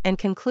 body, and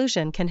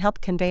conclusion can help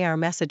convey our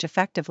message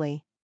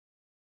effectively.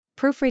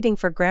 Proofreading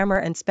for grammar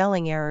and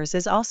spelling errors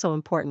is also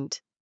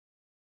important.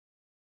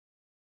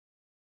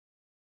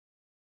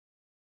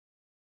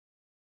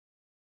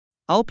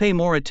 I'll pay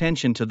more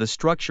attention to the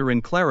structure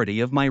and clarity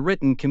of my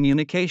written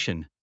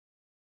communication.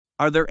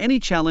 Are there any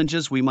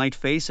challenges we might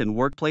face in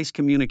workplace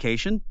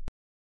communication?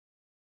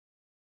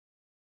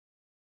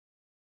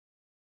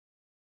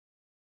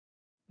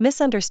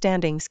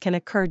 Misunderstandings can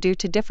occur due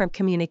to different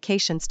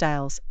communication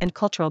styles and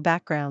cultural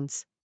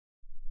backgrounds.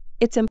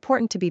 It's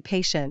important to be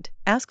patient,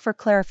 ask for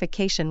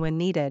clarification when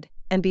needed,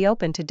 and be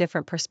open to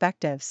different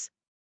perspectives.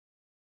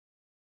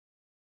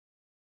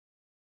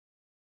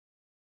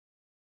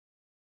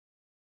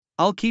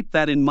 I'll keep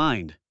that in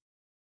mind.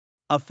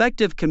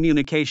 Effective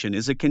communication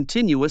is a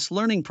continuous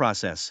learning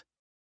process.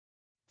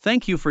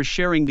 Thank you for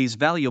sharing these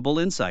valuable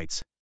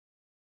insights.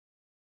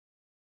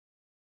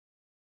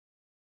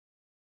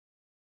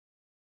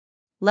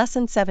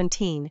 Lesson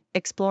 17: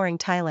 Exploring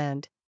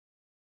Thailand.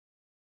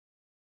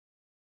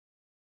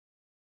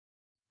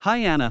 Hi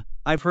Anna,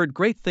 I've heard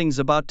great things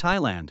about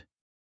Thailand.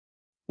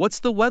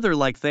 What's the weather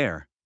like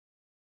there?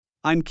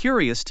 I'm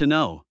curious to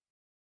know.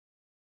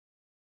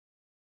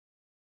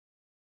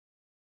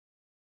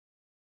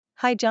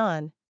 Hi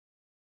John.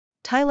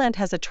 Thailand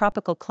has a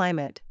tropical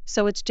climate,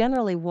 so it's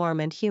generally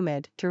warm and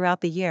humid throughout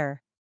the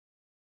year.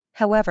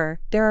 However,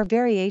 there are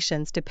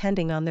variations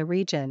depending on the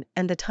region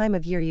and the time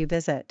of year you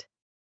visit.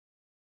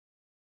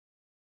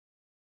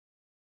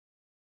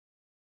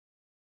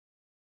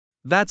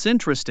 That's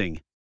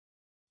interesting.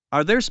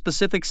 Are there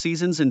specific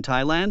seasons in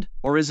Thailand,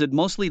 or is it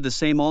mostly the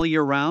same all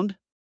year round?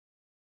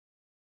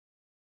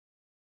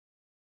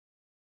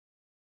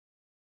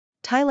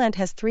 Thailand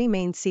has three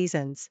main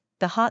seasons: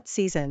 the hot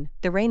season,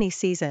 the rainy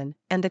season,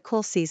 and the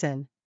cool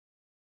season.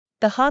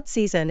 The hot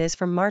season is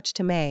from March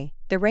to May,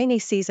 the rainy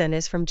season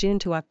is from June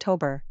to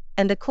October,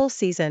 and the cool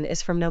season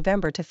is from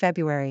November to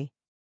February.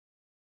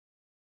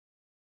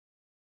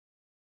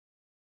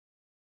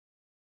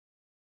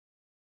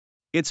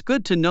 It's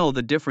good to know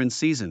the different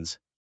seasons.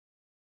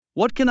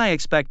 What can I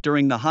expect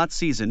during the hot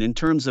season in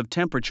terms of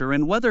temperature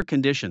and weather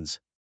conditions?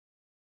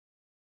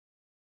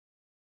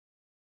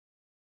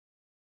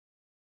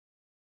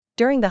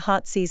 During the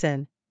hot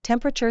season,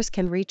 temperatures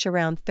can reach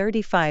around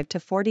 35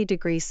 to 40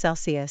 degrees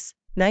Celsius,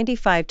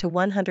 95 to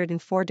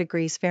 104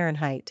 degrees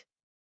Fahrenheit.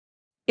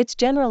 It's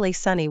generally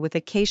sunny with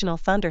occasional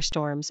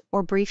thunderstorms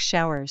or brief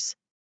showers.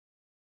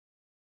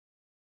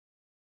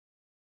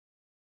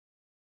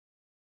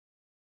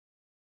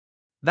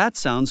 That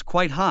sounds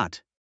quite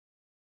hot.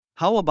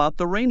 How about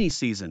the rainy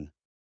season?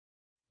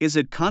 Is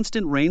it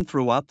constant rain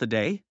throughout the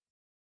day?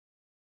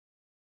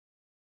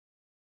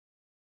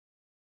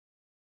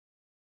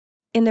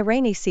 In the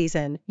rainy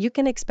season, you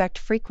can expect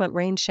frequent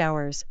rain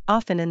showers,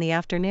 often in the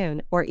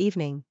afternoon or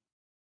evening.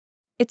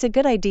 It's a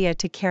good idea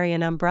to carry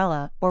an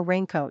umbrella or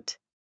raincoat.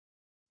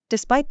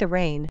 Despite the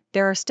rain,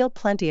 there are still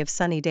plenty of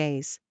sunny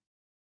days.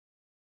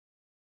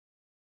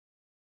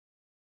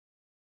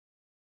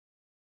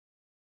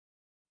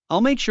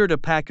 I'll make sure to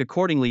pack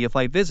accordingly if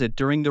I visit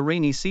during the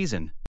rainy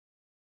season.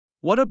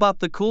 What about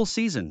the cool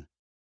season?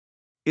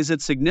 Is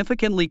it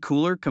significantly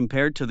cooler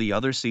compared to the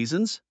other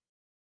seasons?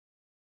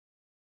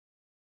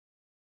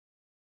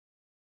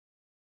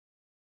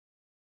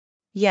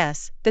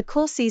 Yes, the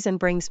cool season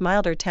brings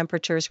milder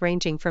temperatures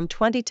ranging from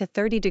 20 to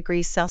 30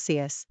 degrees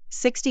Celsius,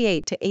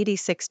 68 to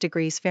 86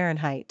 degrees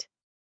Fahrenheit.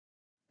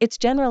 It's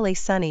generally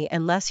sunny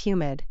and less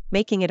humid,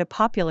 making it a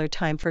popular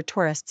time for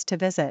tourists to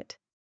visit.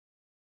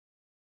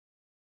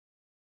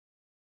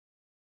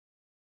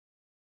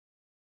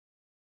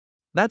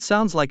 That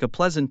sounds like a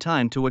pleasant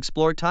time to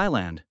explore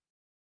Thailand.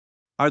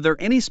 Are there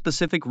any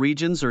specific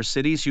regions or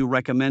cities you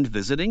recommend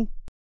visiting?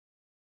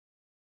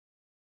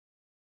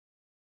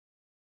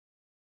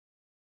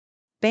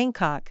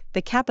 Bangkok,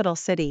 the capital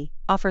city,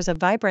 offers a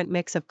vibrant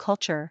mix of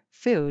culture,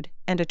 food,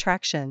 and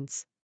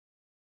attractions.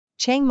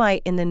 Chiang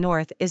Mai in the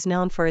north is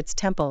known for its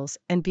temples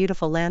and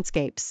beautiful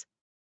landscapes.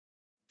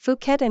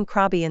 Phuket and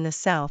Krabi in the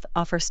south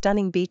offer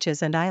stunning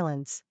beaches and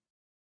islands.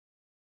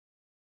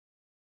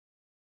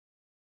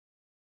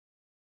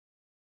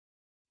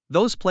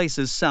 Those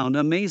places sound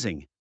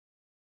amazing.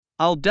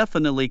 I'll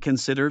definitely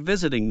consider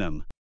visiting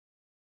them.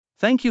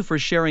 Thank you for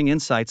sharing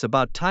insights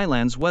about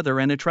Thailand's weather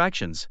and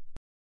attractions.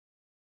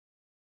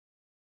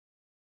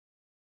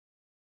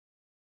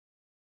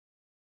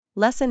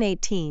 Lesson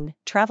 18,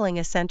 Traveling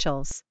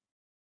Essentials.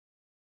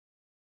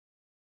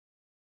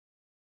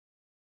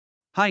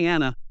 Hi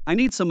Anna, I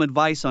need some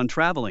advice on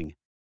traveling.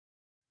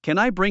 Can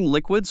I bring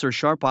liquids or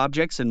sharp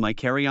objects in my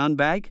carry-on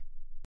bag?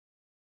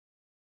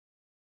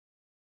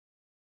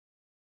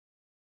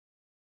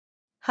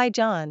 Hi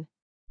John.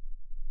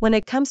 When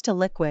it comes to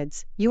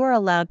liquids, you are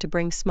allowed to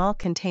bring small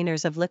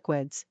containers of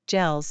liquids,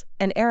 gels,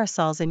 and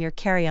aerosols in your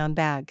carry-on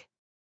bag.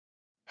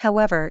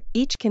 However,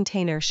 each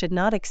container should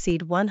not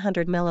exceed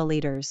 100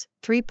 milliliters,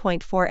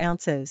 3.4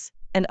 ounces,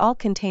 and all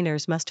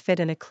containers must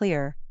fit in a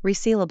clear,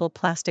 resealable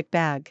plastic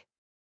bag.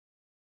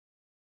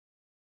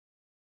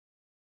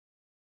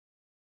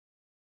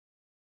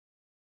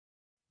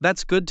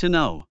 That's good to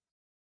know.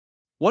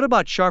 What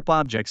about sharp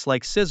objects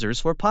like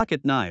scissors or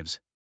pocket knives?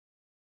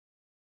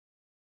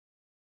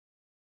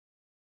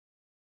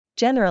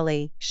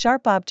 Generally,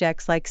 sharp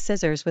objects like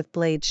scissors with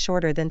blades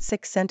shorter than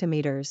 6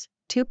 centimeters,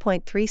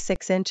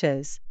 2.36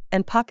 inches,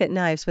 and pocket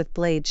knives with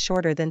blades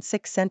shorter than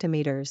 6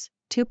 centimeters,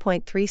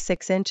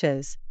 2.36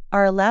 inches,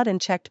 are allowed in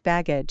checked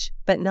baggage,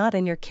 but not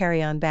in your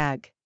carry-on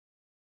bag.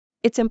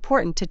 It's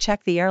important to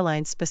check the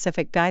airline's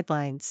specific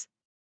guidelines.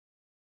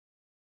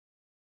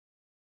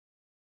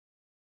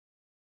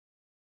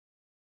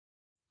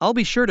 I'll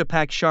be sure to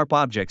pack sharp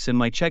objects in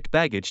my checked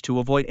baggage to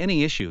avoid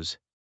any issues.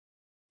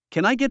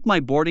 Can I get my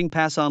boarding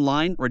pass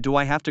online or do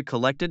I have to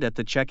collect it at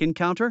the check-in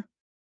counter?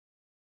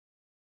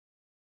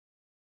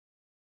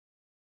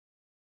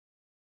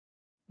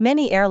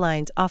 Many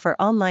airlines offer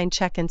online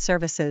check-in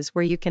services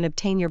where you can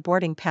obtain your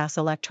boarding pass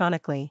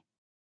electronically.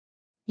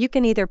 You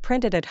can either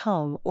print it at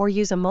home or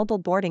use a mobile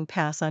boarding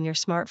pass on your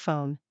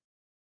smartphone.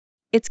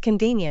 It's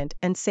convenient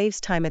and saves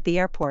time at the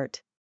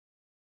airport.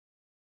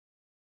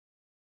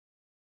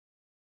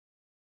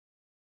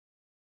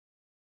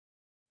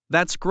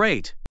 That's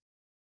great.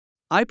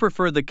 I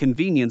prefer the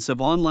convenience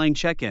of online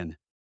check-in.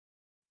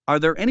 Are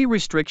there any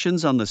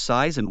restrictions on the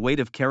size and weight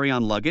of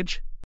carry-on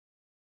luggage?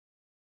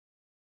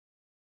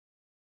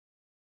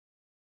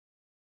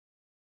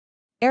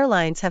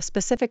 Airlines have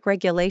specific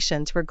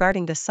regulations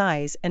regarding the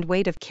size and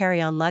weight of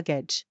carry-on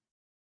luggage.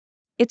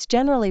 It's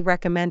generally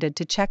recommended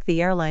to check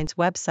the airline's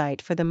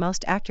website for the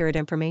most accurate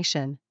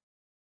information.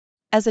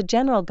 As a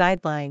general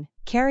guideline,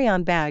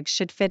 carry-on bags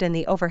should fit in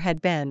the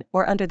overhead bin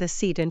or under the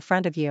seat in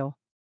front of you.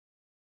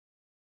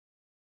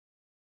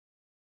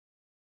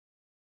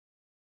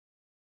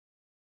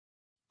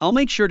 I'll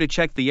make sure to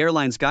check the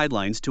airline's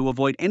guidelines to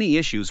avoid any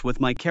issues with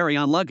my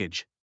carry-on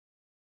luggage.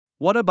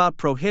 What about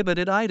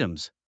prohibited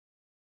items?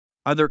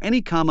 Are there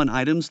any common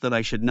items that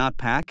I should not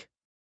pack?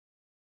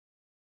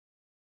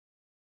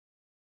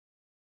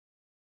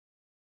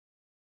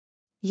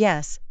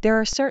 Yes, there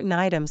are certain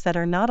items that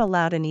are not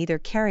allowed in either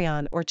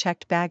carry-on or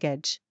checked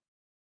baggage.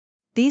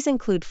 These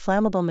include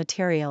flammable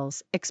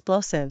materials,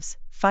 explosives,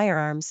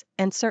 firearms,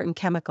 and certain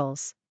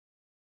chemicals.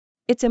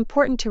 It's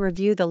important to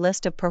review the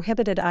list of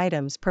prohibited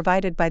items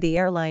provided by the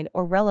airline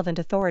or relevant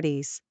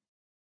authorities.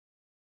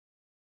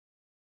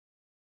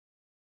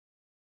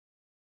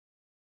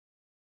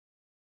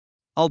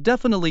 I'll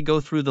definitely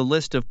go through the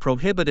list of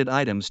prohibited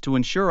items to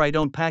ensure I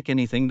don't pack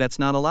anything that's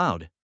not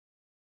allowed.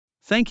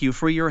 Thank you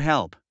for your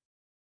help.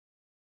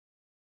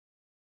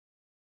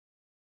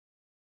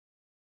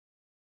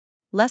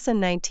 Lesson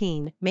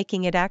 19,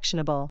 Making it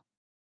Actionable.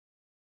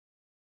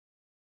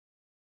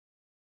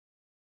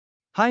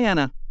 Hi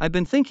Anna, I've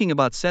been thinking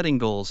about setting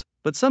goals,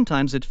 but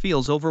sometimes it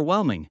feels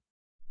overwhelming.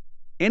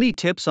 Any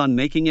tips on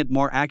making it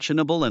more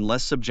actionable and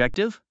less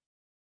subjective?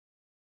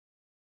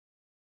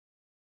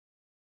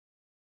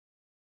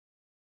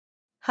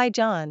 Hi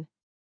John.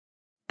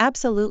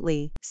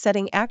 Absolutely,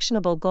 setting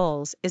actionable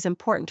goals is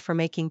important for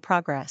making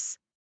progress.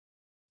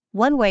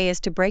 One way is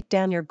to break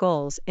down your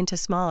goals into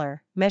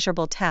smaller,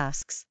 measurable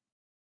tasks.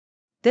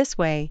 This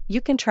way,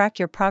 you can track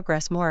your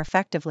progress more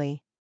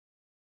effectively.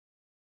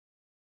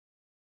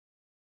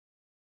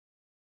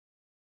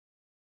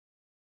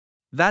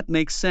 That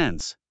makes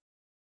sense.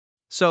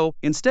 So,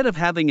 instead of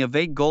having a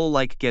vague goal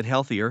like get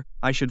healthier,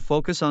 I should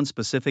focus on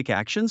specific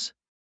actions?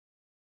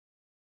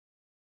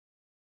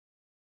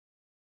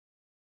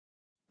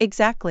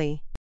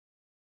 Exactly.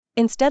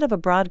 Instead of a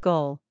broad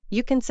goal,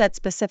 you can set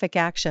specific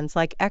actions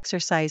like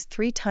exercise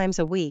 3 times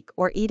a week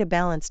or eat a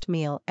balanced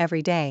meal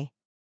every day.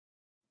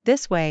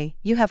 This way,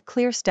 you have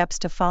clear steps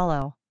to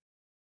follow.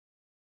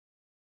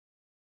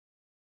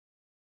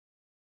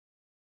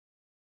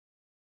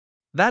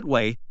 That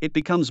way, it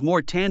becomes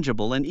more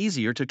tangible and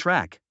easier to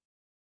track.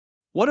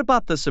 What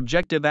about the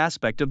subjective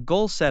aspect of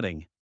goal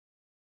setting?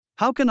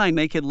 How can I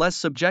make it less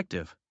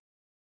subjective?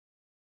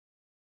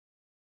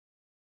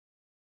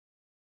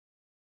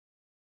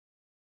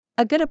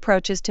 A good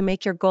approach is to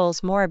make your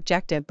goals more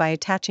objective by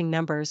attaching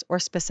numbers or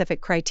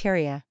specific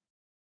criteria.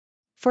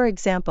 For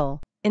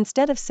example,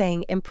 instead of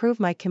saying improve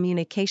my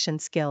communication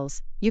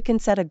skills, you can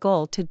set a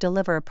goal to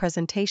deliver a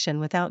presentation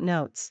without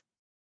notes.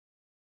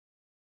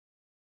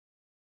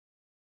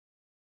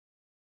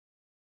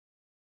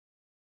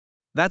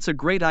 That's a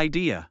great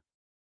idea.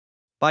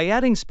 By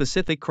adding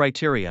specific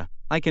criteria,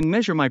 I can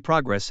measure my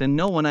progress and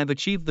know when I've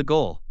achieved the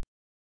goal.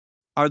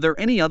 Are there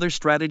any other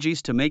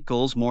strategies to make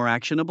goals more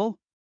actionable?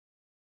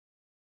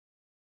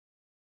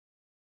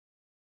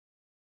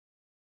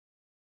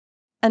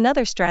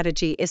 Another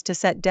strategy is to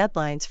set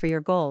deadlines for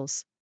your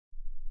goals.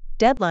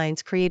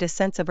 Deadlines create a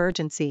sense of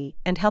urgency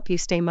and help you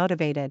stay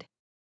motivated.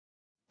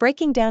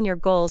 Breaking down your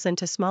goals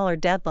into smaller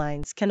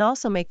deadlines can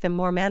also make them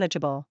more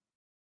manageable.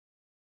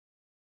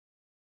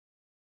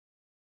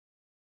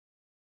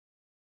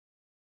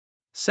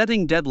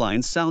 Setting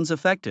deadlines sounds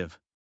effective.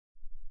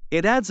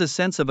 It adds a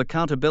sense of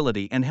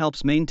accountability and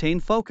helps maintain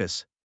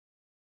focus.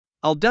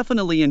 I'll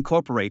definitely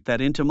incorporate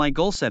that into my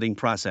goal setting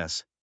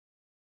process.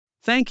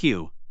 Thank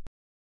you.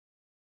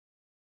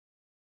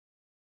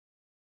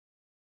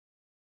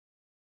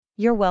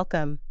 You're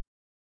welcome.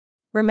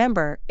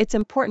 Remember, it's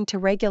important to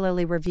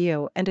regularly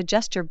review and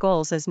adjust your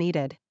goals as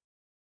needed.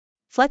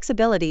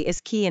 Flexibility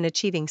is key in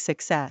achieving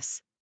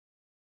success.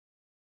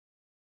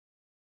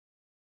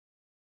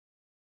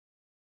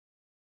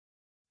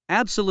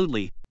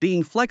 Absolutely,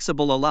 being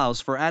flexible allows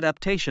for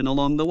adaptation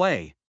along the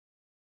way.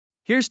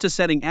 Here's to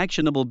setting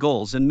actionable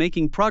goals and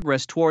making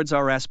progress towards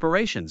our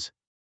aspirations.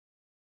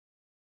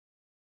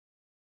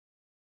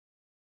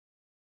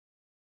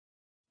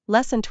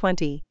 Lesson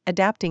 20,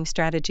 Adapting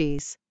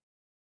Strategies.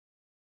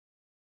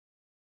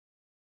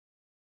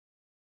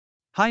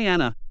 Hi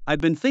Anna,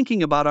 I've been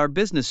thinking about our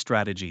business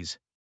strategies.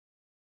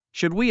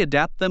 Should we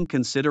adapt them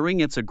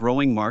considering it's a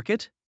growing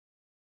market?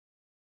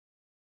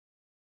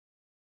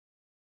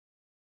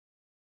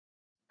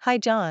 Hi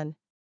John.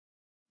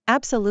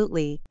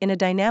 Absolutely, in a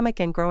dynamic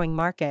and growing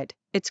market,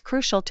 it's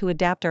crucial to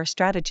adapt our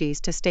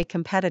strategies to stay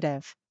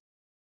competitive.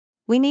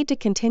 We need to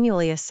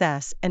continually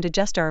assess and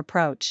adjust our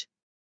approach.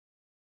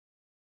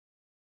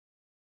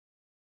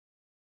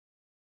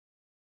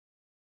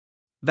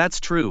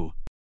 That's true.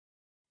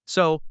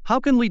 So,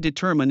 how can we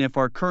determine if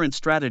our current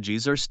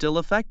strategies are still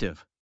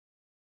effective?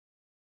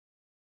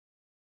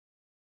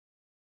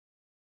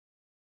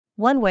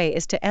 One way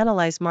is to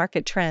analyze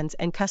market trends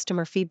and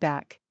customer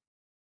feedback.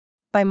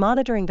 By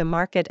monitoring the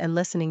market and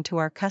listening to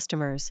our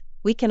customers,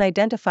 we can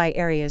identify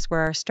areas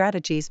where our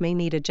strategies may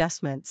need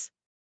adjustments.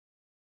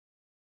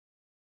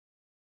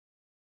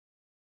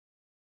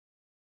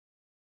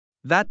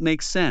 That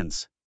makes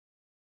sense.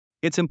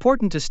 It's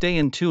important to stay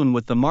in tune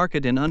with the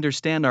market and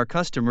understand our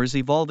customers'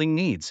 evolving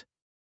needs.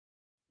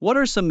 What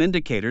are some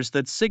indicators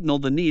that signal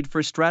the need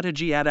for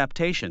strategy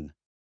adaptation?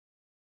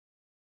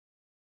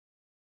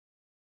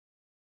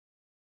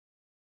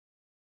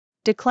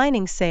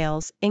 Declining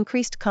sales,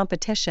 increased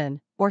competition,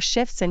 or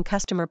shifts in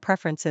customer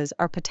preferences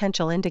are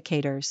potential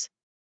indicators.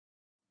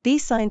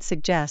 These signs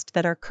suggest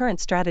that our current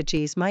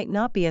strategies might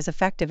not be as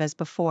effective as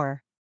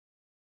before.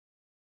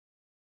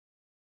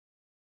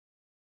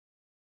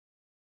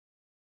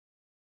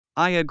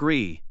 I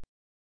agree.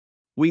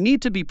 We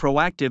need to be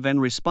proactive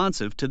and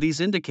responsive to these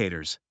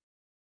indicators.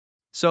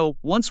 So,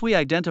 once we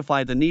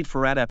identify the need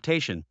for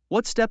adaptation,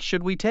 what steps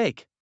should we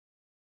take?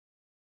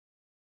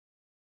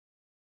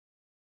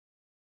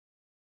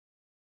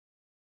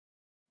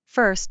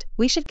 First,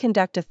 we should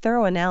conduct a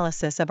thorough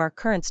analysis of our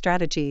current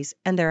strategies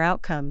and their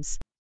outcomes.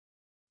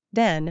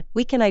 Then,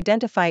 we can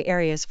identify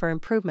areas for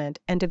improvement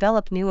and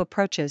develop new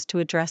approaches to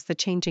address the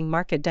changing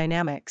market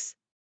dynamics.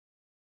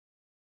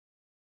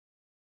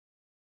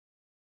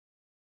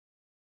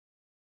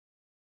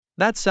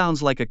 That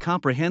sounds like a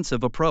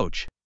comprehensive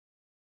approach.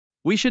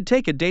 We should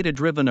take a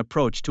data-driven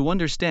approach to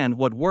understand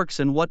what works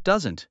and what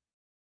doesn't.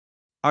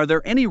 Are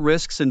there any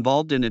risks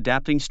involved in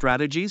adapting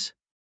strategies?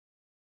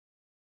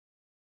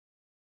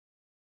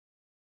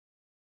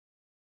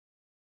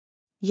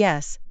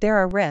 Yes, there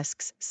are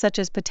risks, such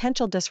as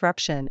potential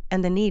disruption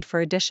and the need for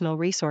additional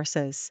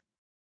resources.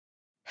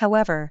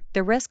 However,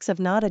 the risks of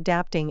not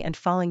adapting and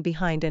falling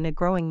behind in a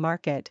growing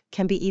market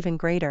can be even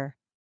greater.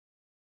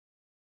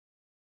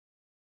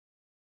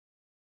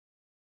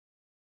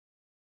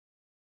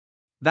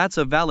 That's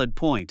a valid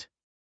point.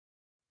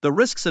 The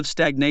risks of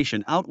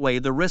stagnation outweigh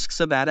the risks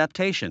of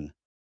adaptation.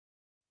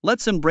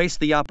 Let's embrace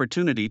the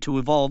opportunity to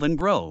evolve and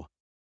grow.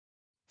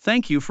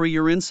 Thank you for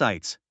your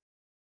insights.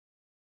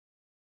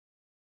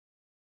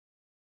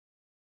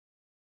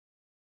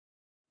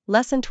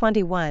 Lesson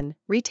 21,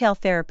 Retail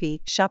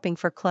Therapy, Shopping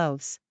for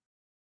Clothes.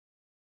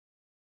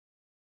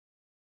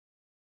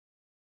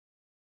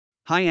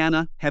 Hi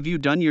Anna, have you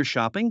done your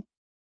shopping?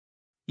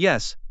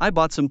 Yes, I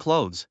bought some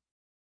clothes.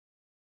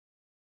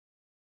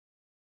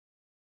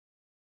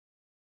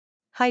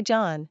 Hi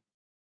John.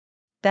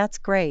 That's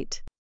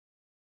great.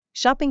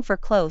 Shopping for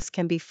clothes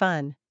can be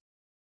fun.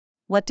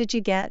 What did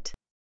you get?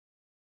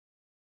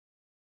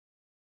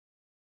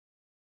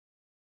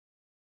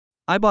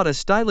 I bought a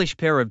stylish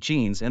pair of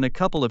jeans and a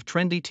couple of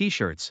trendy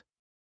t-shirts.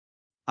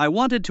 I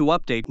wanted to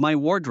update my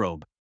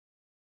wardrobe.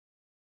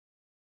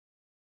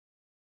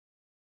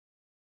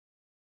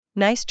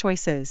 Nice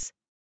choices.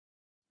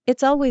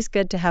 It's always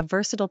good to have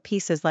versatile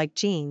pieces like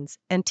jeans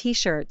and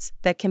t-shirts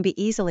that can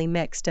be easily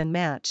mixed and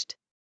matched.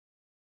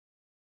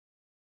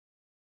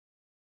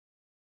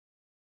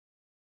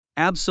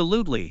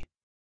 Absolutely.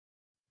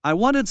 I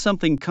wanted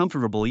something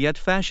comfortable yet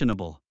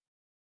fashionable.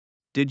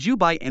 Did you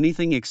buy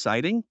anything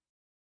exciting?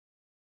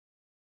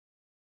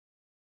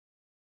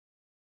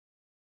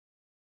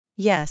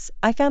 Yes,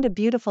 I found a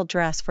beautiful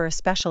dress for a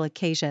special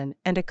occasion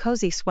and a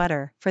cozy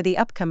sweater for the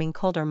upcoming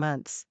colder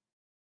months.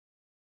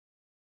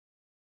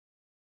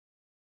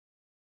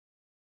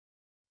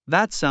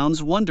 That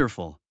sounds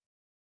wonderful.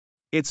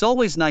 It's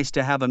always nice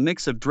to have a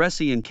mix of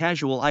dressy and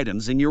casual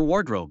items in your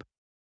wardrobe.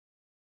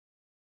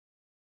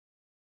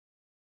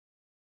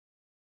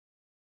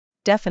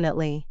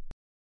 Definitely.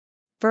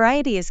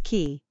 Variety is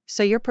key,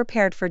 so you're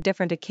prepared for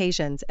different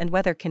occasions and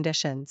weather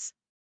conditions.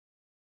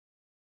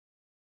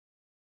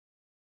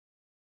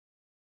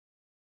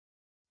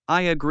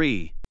 I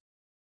agree.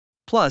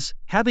 Plus,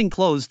 having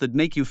clothes that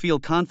make you feel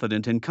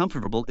confident and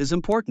comfortable is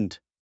important.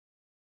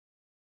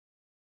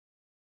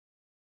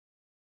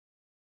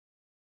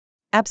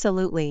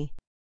 Absolutely.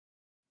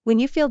 When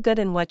you feel good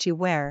in what you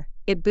wear,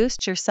 it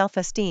boosts your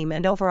self-esteem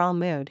and overall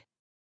mood.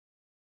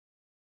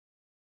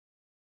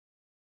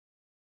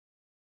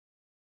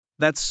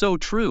 That's so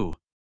true.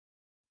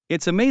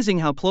 It's amazing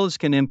how clothes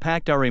can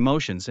impact our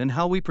emotions and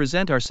how we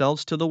present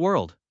ourselves to the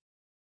world.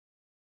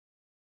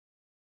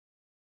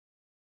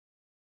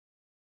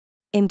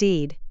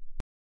 Indeed.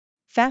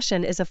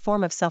 Fashion is a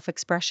form of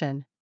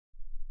self-expression.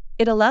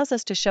 It allows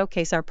us to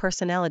showcase our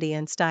personality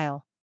and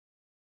style.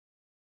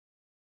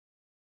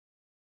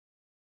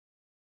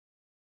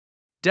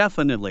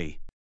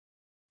 Definitely.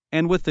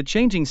 And with the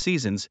changing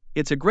seasons,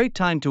 it's a great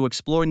time to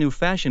explore new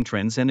fashion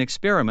trends and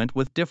experiment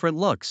with different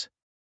looks.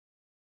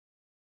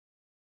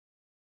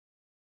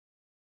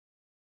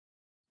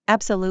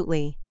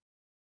 Absolutely.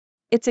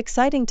 It's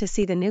exciting to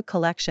see the new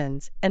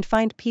collections and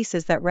find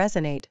pieces that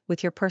resonate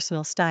with your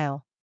personal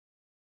style.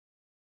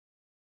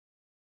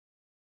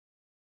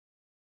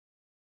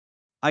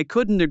 I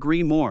couldn't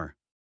agree more.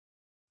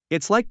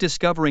 It's like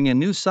discovering a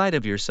new side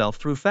of yourself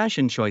through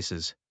fashion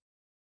choices.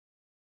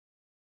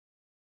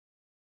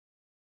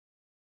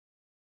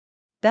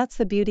 That's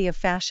the beauty of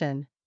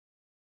fashion.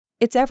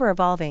 It's ever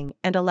evolving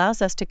and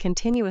allows us to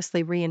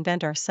continuously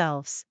reinvent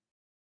ourselves.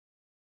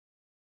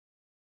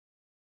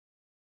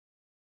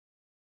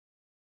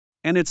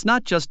 And it's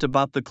not just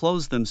about the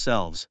clothes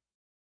themselves.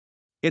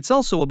 It's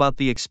also about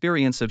the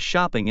experience of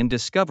shopping and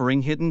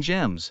discovering hidden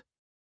gems.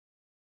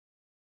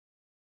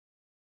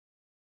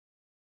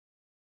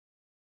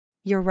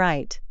 You're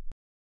right.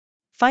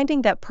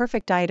 Finding that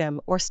perfect item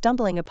or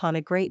stumbling upon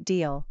a great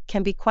deal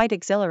can be quite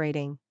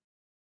exhilarating.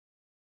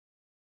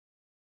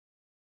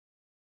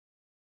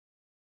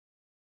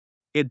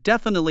 It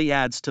definitely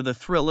adds to the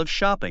thrill of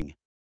shopping.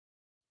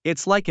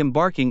 It's like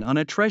embarking on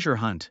a treasure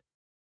hunt.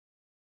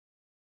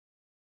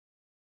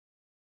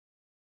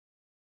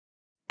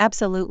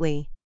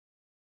 Absolutely.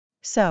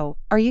 So,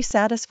 are you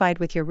satisfied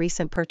with your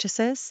recent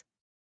purchases?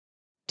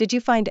 Did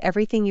you find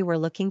everything you were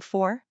looking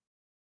for?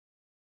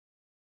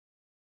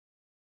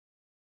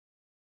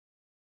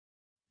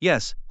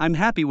 Yes, I'm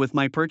happy with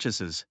my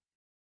purchases.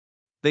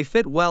 They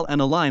fit well and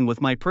align with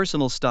my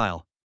personal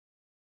style.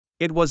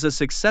 It was a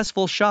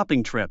successful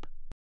shopping trip.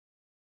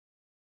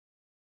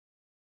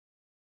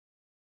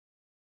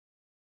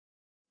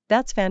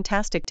 That's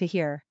fantastic to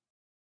hear.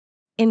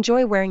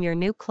 Enjoy wearing your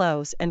new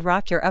clothes and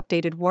rock your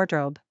updated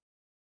wardrobe.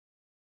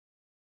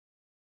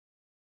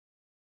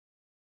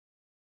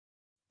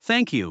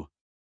 Thank you.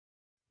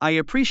 I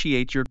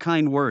appreciate your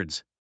kind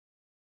words.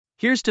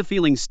 Here's to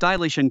feeling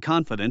stylish and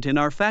confident in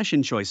our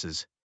fashion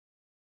choices.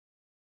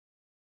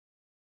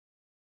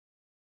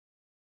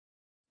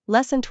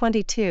 Lesson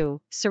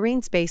 22,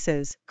 Serene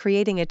Spaces,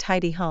 Creating a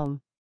Tidy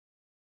Home.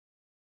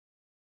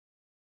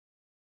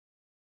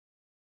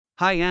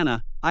 Hi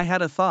Anna, I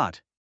had a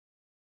thought.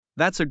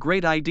 That's a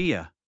great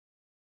idea.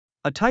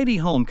 A tidy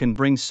home can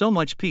bring so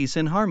much peace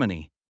and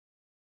harmony.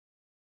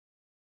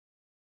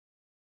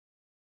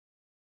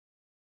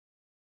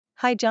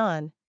 Hi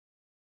John.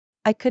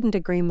 I couldn't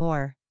agree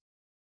more.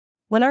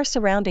 When our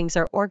surroundings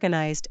are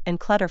organized and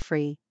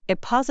clutter-free, it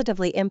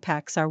positively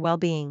impacts our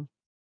well-being.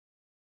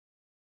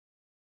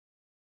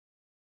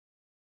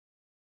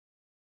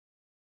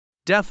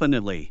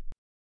 Definitely.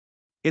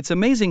 It's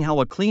amazing how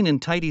a clean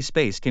and tidy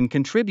space can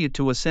contribute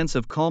to a sense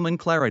of calm and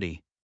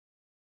clarity.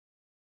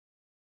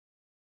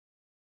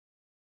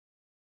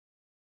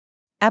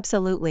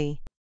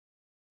 Absolutely.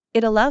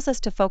 It allows us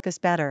to focus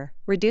better,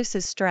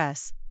 reduces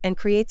stress, and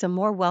creates a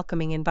more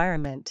welcoming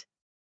environment.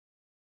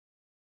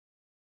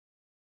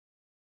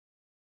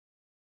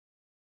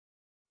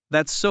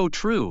 That's so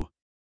true.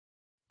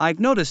 I've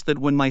noticed that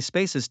when my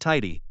space is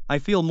tidy, I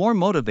feel more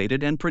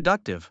motivated and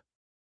productive.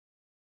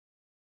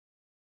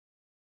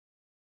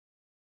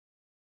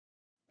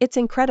 It's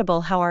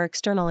incredible how our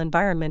external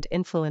environment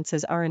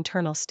influences our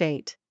internal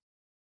state.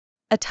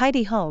 A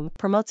tidy home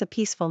promotes a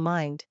peaceful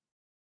mind.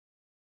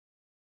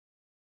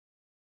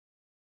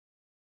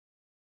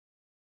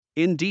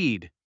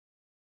 Indeed.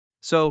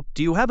 So,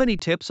 do you have any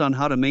tips on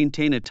how to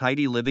maintain a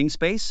tidy living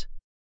space?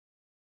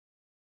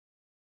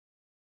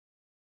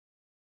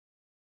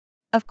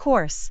 Of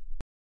course.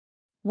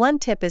 One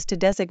tip is to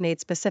designate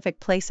specific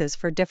places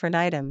for different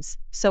items,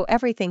 so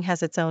everything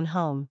has its own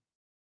home.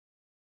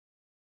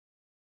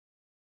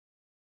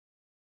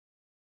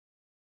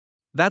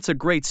 That's a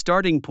great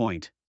starting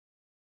point.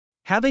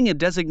 Having a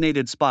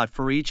designated spot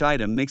for each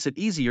item makes it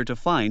easier to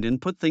find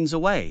and put things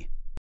away.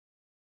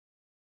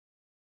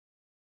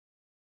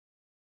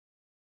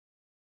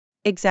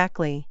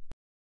 Exactly.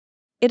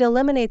 It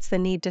eliminates the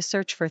need to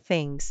search for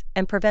things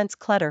and prevents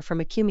clutter from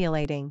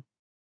accumulating.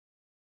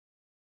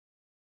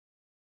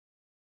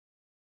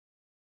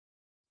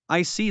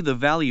 I see the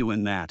value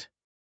in that.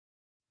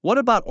 What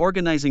about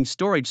organizing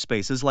storage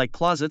spaces like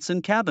closets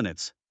and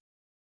cabinets?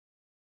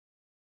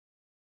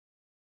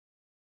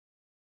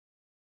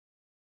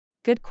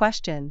 Good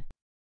question.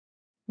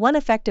 One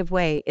effective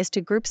way is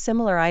to group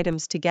similar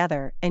items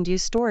together and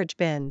use storage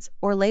bins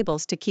or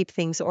labels to keep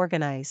things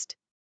organized.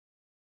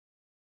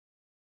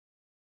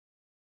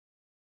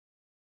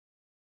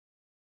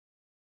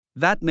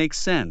 That makes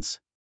sense.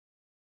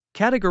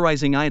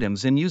 Categorizing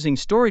items and using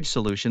storage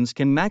solutions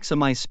can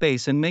maximize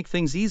space and make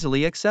things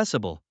easily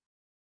accessible.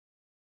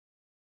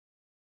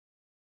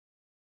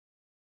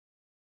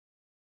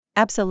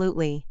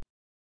 Absolutely.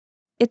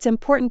 It's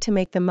important to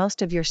make the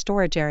most of your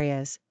storage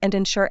areas and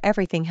ensure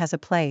everything has a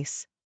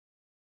place.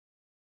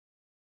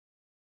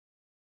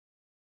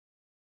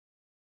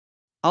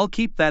 I'll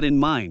keep that in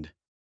mind.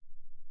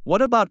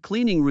 What about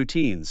cleaning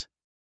routines?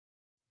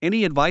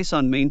 Any advice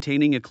on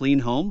maintaining a clean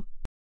home?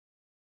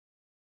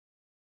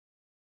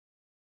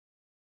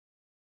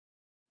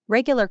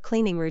 Regular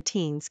cleaning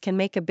routines can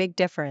make a big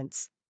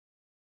difference.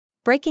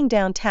 Breaking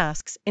down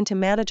tasks into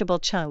manageable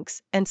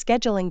chunks and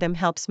scheduling them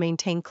helps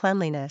maintain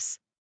cleanliness.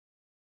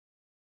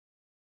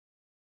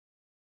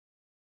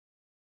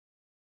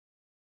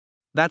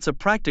 That's a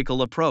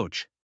practical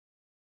approach.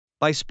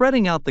 By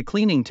spreading out the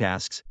cleaning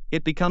tasks,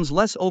 it becomes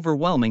less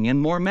overwhelming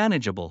and more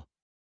manageable.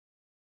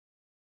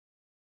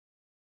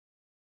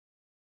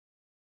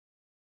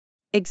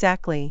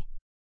 Exactly.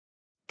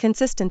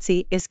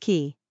 Consistency is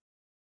key.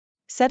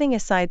 Setting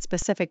aside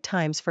specific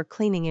times for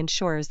cleaning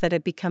ensures that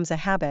it becomes a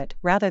habit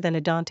rather than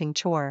a daunting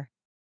chore.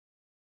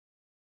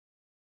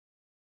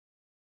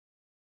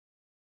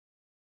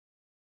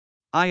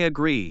 I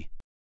agree.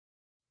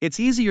 It's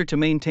easier to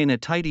maintain a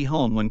tidy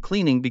home when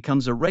cleaning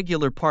becomes a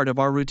regular part of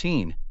our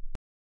routine.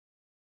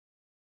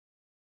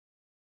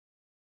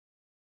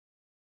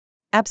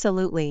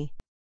 Absolutely.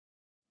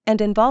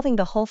 And involving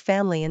the whole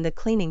family in the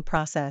cleaning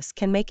process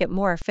can make it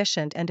more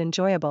efficient and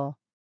enjoyable.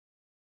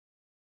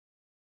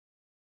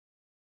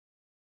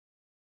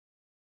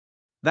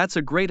 That's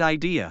a great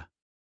idea.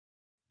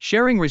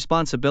 Sharing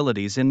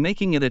responsibilities and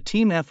making it a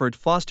team effort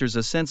fosters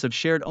a sense of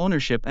shared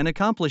ownership and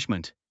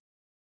accomplishment.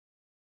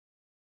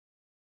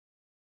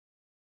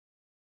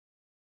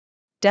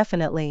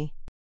 Definitely.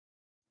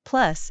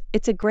 Plus,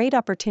 it's a great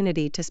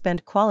opportunity to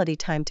spend quality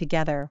time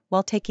together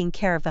while taking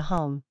care of the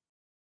home.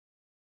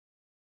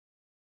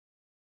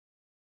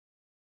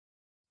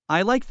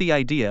 I like the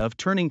idea of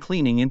turning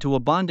cleaning into a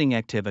bonding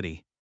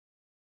activity.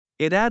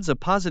 It adds a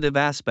positive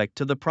aspect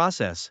to the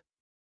process.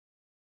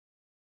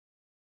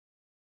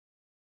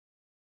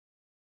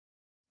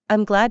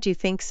 I'm glad you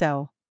think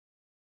so.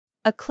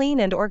 A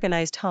clean and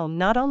organized home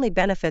not only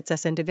benefits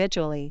us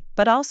individually,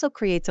 but also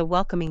creates a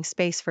welcoming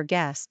space for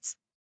guests.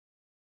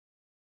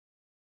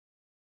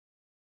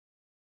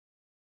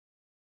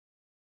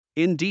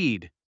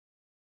 Indeed.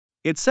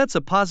 It sets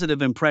a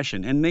positive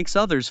impression and makes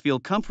others feel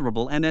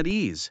comfortable and at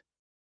ease.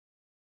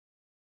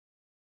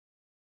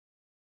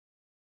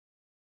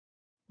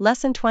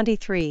 Lesson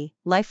 23: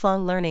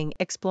 Lifelong Learning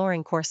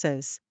Exploring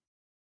Courses.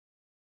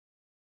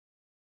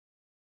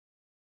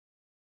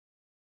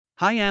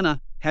 Hi Anna,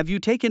 have you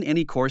taken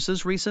any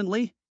courses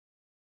recently?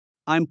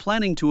 I'm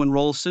planning to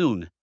enroll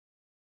soon.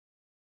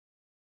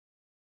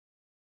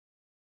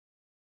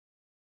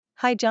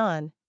 Hi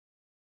John.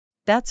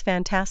 That's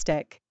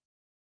fantastic.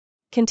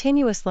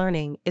 Continuous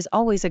learning is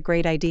always a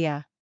great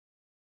idea.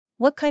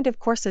 What kind of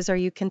courses are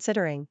you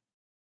considering?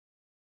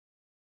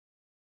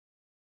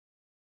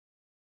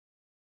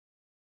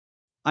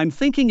 I'm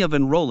thinking of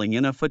enrolling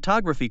in a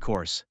photography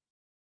course.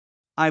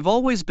 I've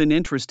always been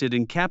interested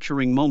in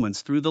capturing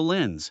moments through the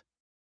lens.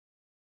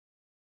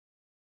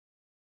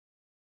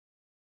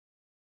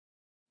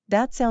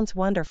 That sounds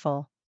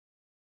wonderful.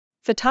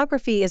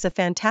 Photography is a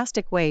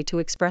fantastic way to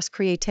express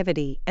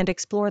creativity and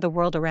explore the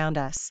world around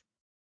us.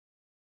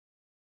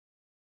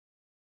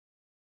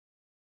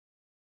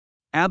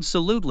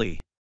 Absolutely.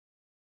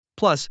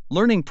 Plus,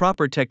 learning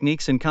proper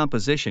techniques in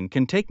composition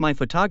can take my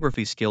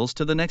photography skills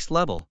to the next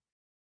level.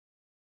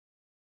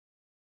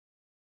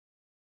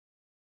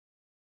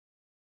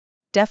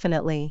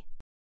 Definitely.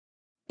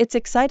 It's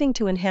exciting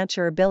to enhance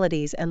your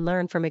abilities and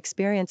learn from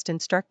experienced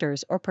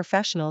instructors or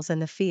professionals in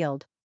the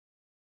field.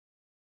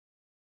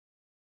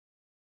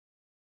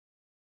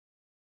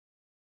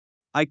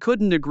 I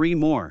couldn't agree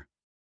more.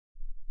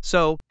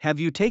 So, have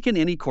you taken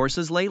any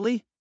courses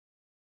lately?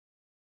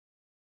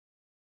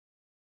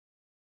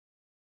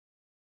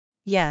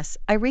 Yes,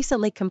 I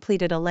recently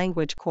completed a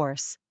language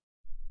course.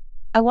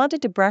 I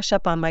wanted to brush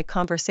up on my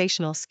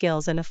conversational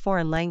skills in a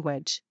foreign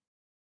language.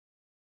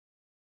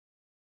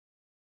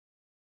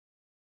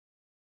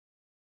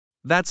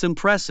 That's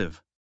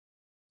impressive.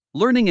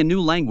 Learning a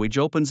new language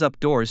opens up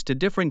doors to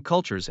different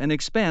cultures and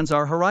expands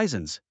our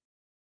horizons.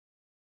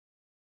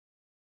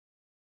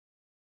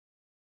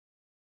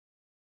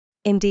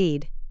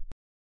 Indeed.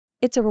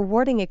 It's a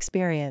rewarding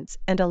experience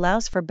and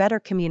allows for better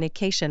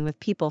communication with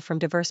people from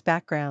diverse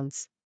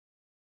backgrounds.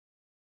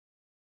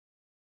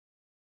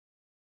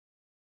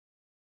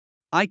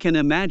 I can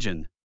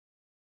imagine.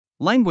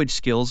 Language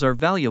skills are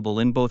valuable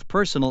in both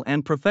personal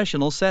and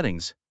professional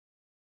settings.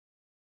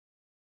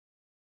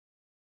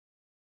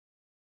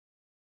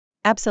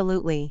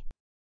 Absolutely.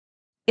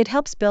 It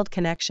helps build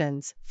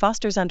connections,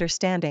 fosters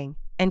understanding,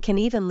 and can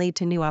even lead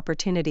to new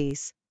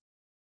opportunities.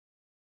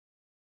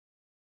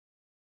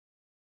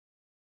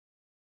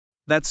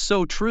 That's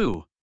so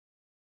true.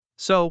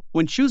 So,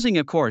 when choosing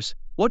a course,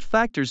 what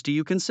factors do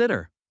you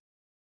consider?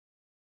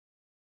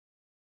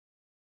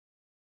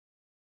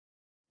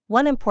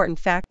 One important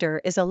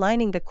factor is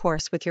aligning the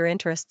course with your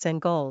interests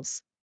and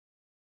goals.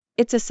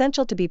 It's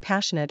essential to be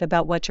passionate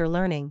about what you're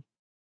learning.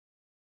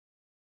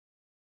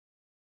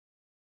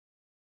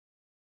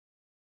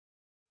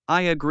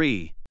 I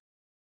agree.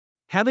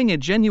 Having a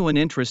genuine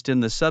interest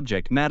in the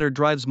subject matter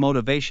drives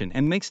motivation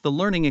and makes the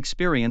learning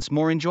experience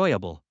more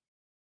enjoyable.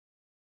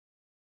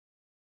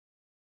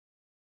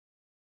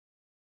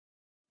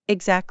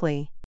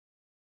 Exactly.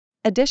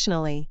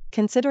 Additionally,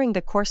 considering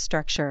the course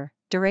structure,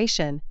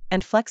 duration,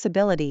 and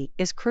flexibility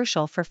is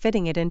crucial for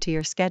fitting it into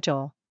your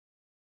schedule.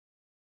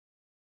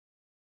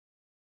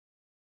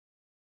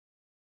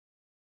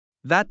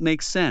 That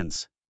makes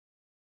sense.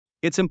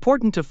 It's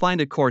important to find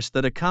a course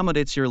that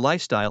accommodates your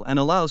lifestyle and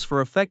allows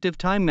for effective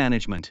time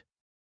management.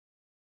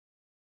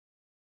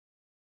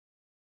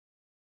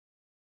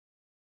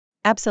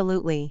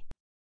 Absolutely.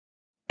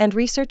 And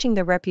researching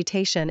the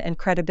reputation and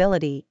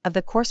credibility of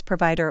the course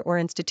provider or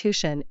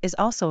institution is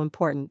also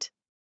important.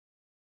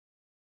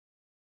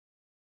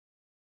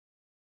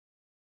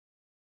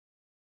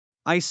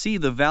 I see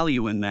the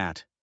value in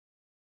that.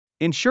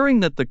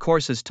 Ensuring that the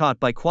course is taught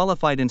by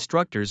qualified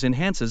instructors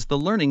enhances the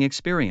learning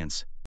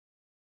experience.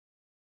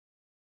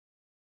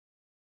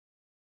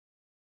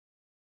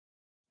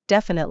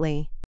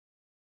 Definitely.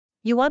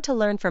 You want to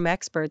learn from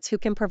experts who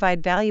can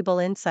provide valuable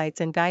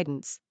insights and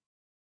guidance.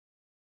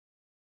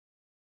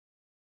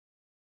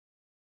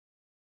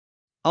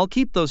 I'll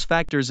keep those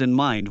factors in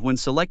mind when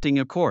selecting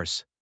a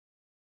course.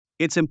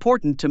 It's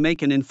important to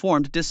make an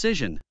informed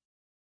decision.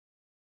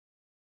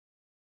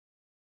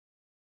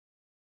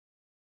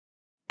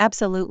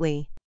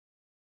 Absolutely.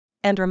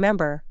 And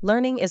remember,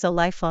 learning is a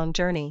lifelong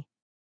journey.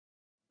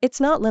 It's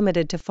not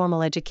limited to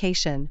formal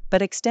education,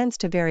 but extends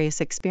to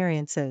various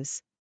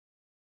experiences.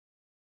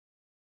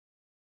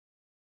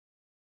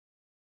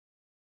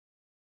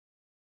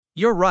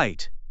 You're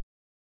right.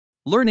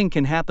 Learning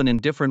can happen in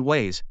different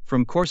ways,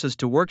 from courses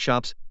to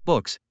workshops,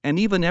 books, and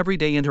even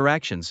everyday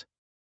interactions.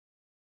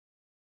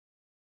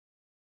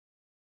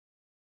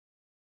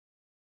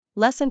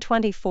 Lesson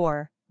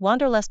 24,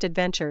 Wanderlust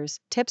Adventures,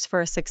 Tips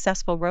for a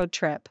Successful Road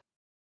Trip.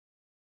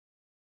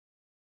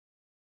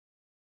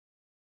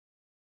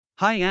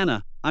 Hi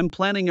Anna, I'm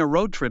planning a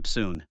road trip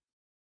soon.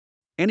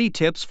 Any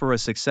tips for a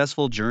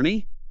successful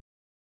journey?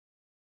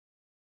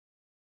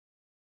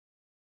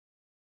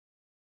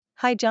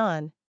 Hi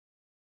John.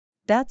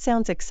 That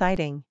sounds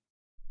exciting.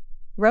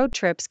 Road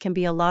trips can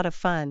be a lot of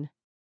fun.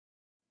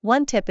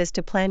 One tip is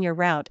to plan your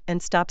route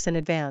and stops in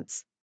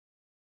advance.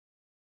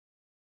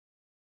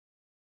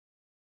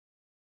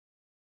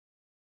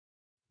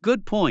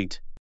 Good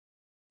point.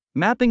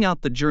 Mapping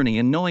out the journey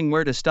and knowing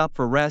where to stop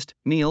for rest,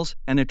 meals,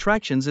 and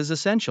attractions is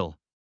essential.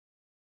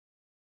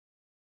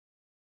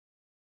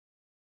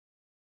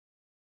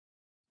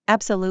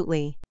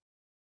 Absolutely.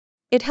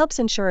 It helps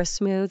ensure a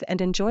smooth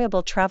and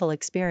enjoyable travel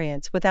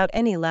experience without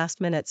any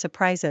last-minute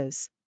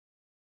surprises.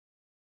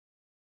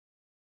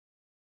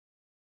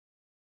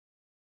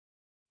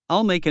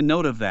 I'll make a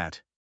note of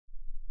that.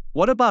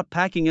 What about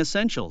packing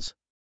essentials?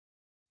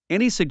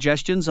 Any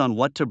suggestions on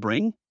what to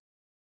bring?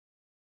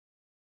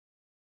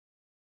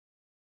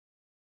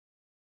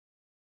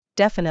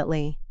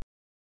 Definitely.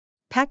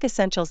 Pack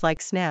essentials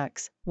like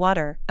snacks,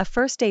 water, a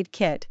first aid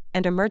kit,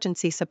 and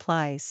emergency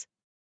supplies.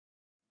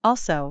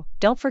 Also,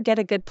 don't forget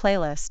a good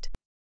playlist.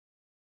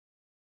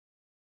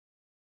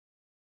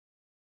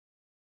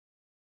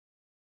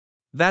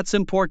 That's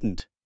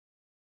important.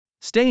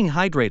 Staying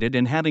hydrated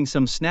and having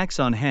some snacks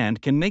on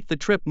hand can make the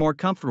trip more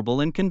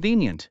comfortable and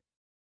convenient.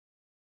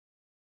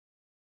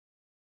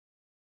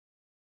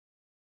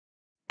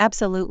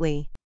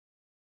 Absolutely.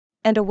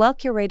 And a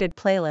well-curated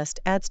playlist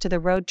adds to the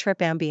road trip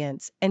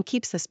ambience and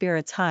keeps the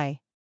spirits high.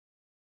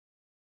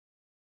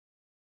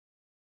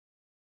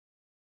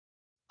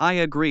 I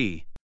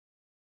agree.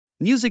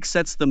 Music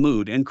sets the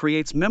mood and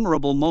creates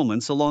memorable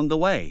moments along the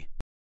way.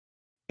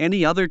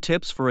 Any other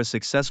tips for a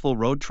successful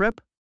road trip?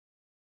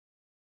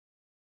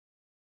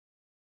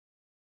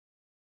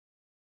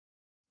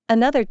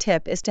 Another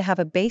tip is to have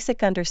a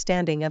basic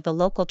understanding of the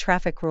local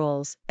traffic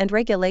rules and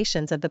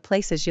regulations of the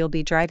places you'll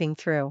be driving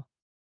through.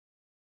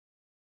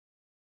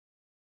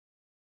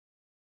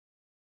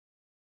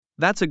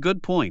 That's a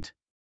good point.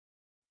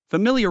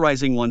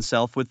 Familiarizing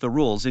oneself with the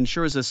rules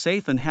ensures a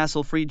safe and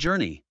hassle-free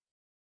journey.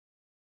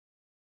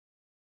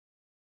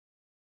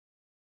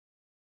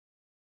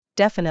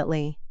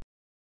 Definitely.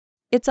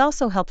 It's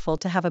also helpful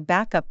to have a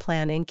backup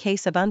plan in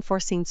case of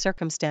unforeseen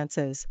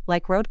circumstances,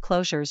 like road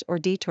closures or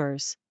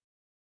detours.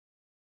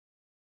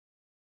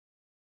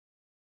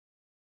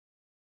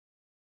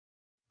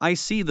 I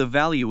see the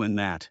value in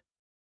that.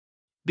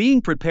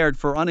 Being prepared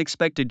for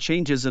unexpected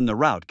changes in the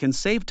route can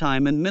save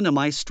time and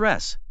minimize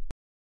stress.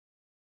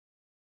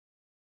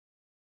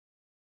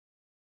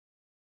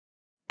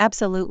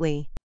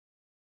 Absolutely.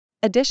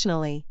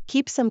 Additionally,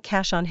 keep some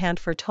cash on hand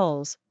for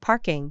tolls,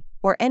 parking,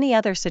 or any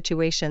other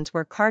situations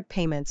where card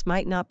payments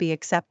might not be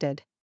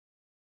accepted.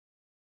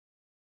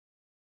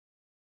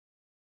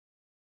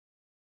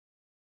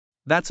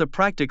 That's a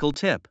practical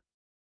tip.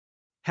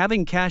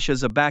 Having cash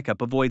as a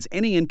backup avoids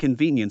any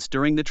inconvenience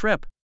during the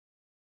trip.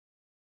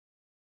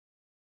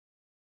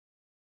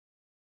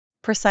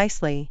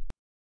 Precisely.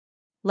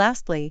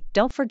 Lastly,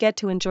 don't forget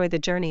to enjoy the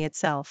journey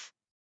itself.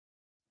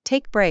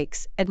 Take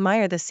breaks,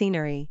 admire the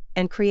scenery,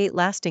 and create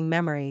lasting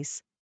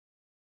memories.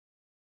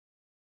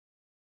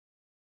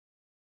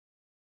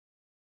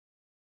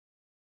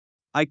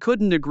 I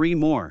couldn't agree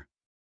more.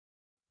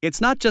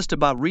 It's not just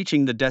about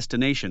reaching the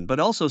destination but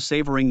also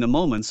savoring the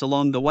moments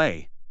along the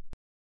way.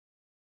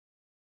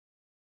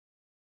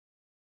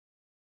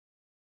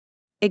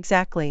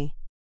 Exactly.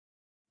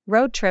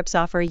 Road trips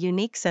offer a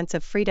unique sense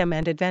of freedom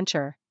and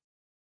adventure.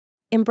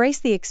 Embrace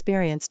the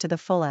experience to the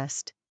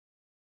fullest.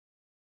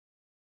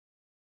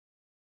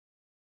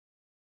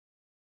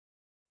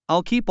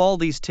 I'll keep all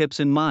these tips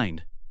in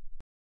mind.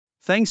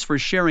 Thanks for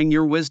sharing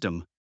your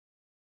wisdom.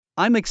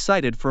 I'm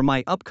excited for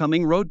my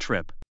upcoming road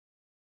trip.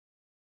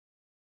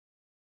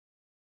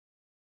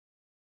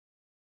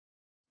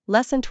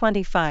 Lesson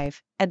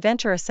 25,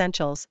 Adventure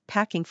Essentials,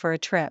 Packing for a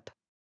Trip.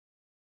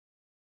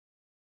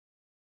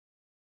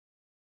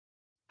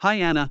 Hi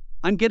Anna,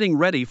 I'm getting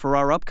ready for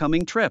our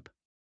upcoming trip.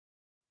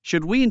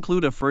 Should we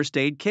include a first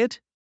aid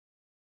kit?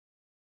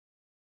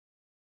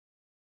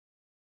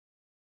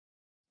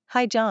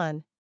 Hi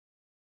John.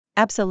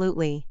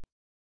 Absolutely.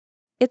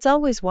 It's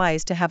always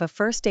wise to have a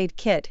first aid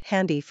kit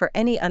handy for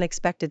any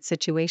unexpected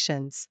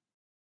situations.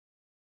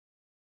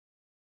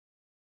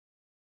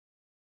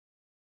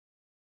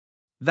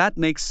 That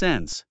makes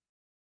sense.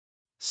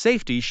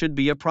 Safety should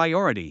be a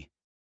priority.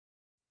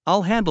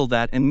 I'll handle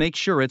that and make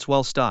sure it's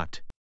well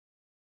stocked.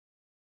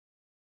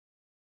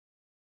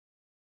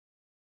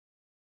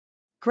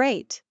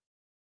 Great.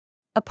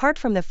 Apart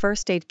from the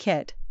first aid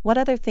kit, what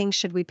other things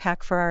should we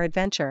pack for our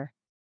adventure?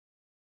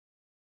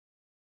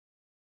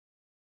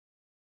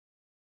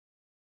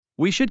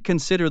 We should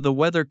consider the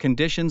weather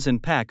conditions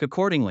and pack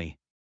accordingly.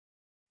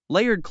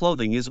 Layered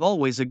clothing is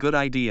always a good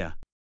idea.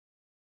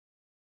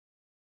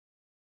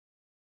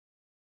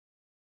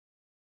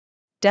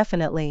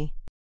 Definitely.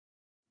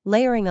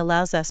 Layering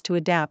allows us to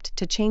adapt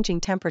to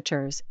changing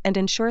temperatures and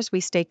ensures we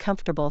stay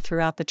comfortable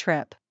throughout the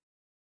trip.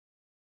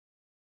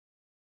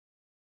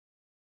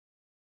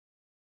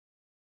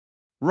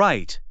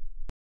 Right.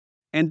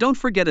 And don't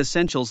forget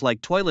essentials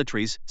like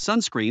toiletries,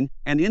 sunscreen,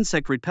 and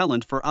insect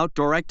repellent for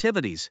outdoor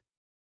activities.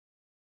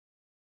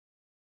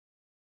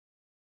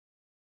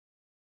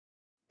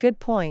 Good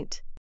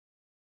point.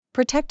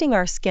 Protecting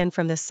our skin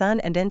from the sun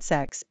and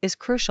insects is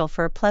crucial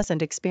for a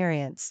pleasant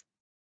experience.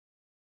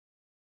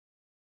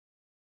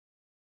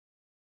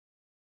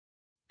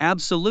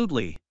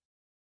 Absolutely.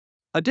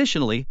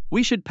 Additionally,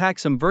 we should pack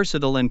some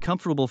versatile and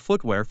comfortable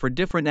footwear for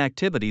different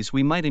activities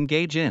we might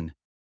engage in.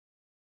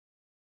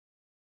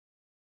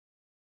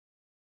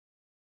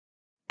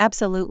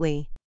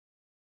 Absolutely.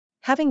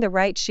 Having the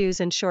right shoes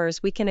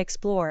ensures we can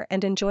explore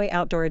and enjoy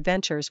outdoor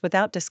adventures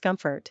without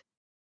discomfort.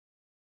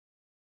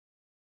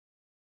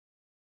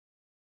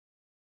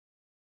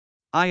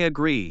 I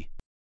agree.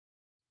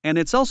 And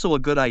it's also a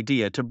good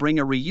idea to bring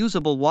a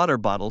reusable water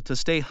bottle to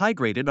stay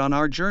hydrated on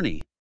our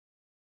journey.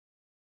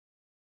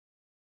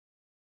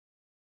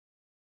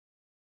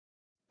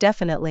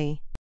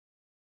 Definitely.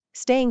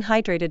 Staying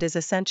hydrated is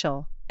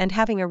essential, and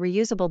having a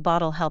reusable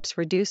bottle helps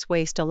reduce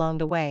waste along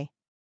the way.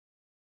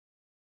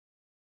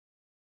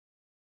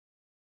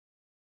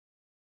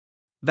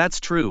 That's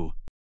true.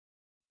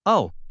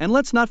 Oh, and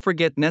let's not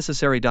forget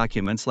necessary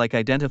documents like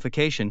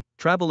identification,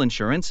 travel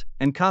insurance,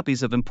 and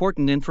copies of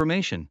important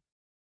information.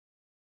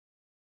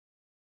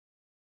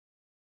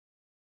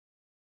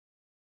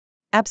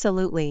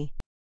 Absolutely.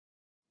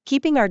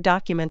 Keeping our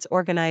documents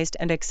organized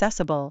and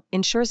accessible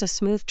ensures a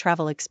smooth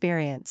travel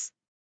experience.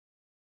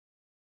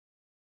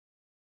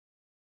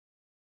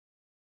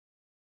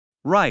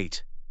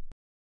 Right.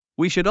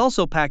 We should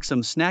also pack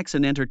some snacks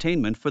and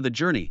entertainment for the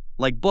journey,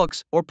 like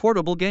books or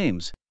portable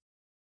games.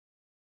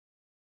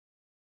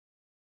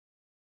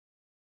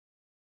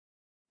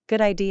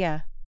 Good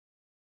idea.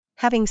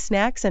 Having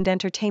snacks and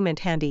entertainment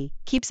handy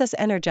keeps us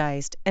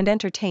energized and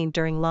entertained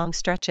during long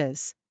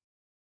stretches.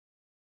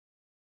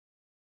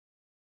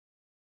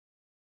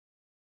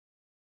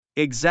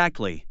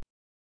 Exactly.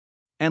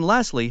 And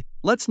lastly,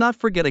 let's not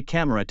forget a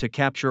camera to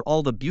capture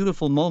all the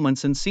beautiful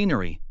moments and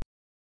scenery.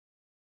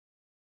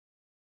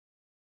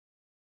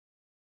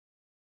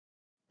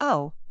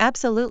 Oh,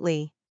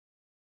 absolutely.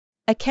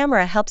 A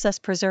camera helps us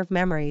preserve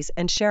memories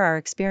and share our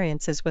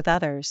experiences with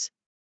others.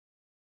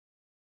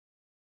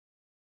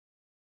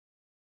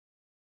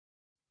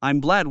 I'm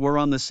glad we're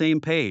on the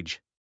same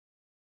page.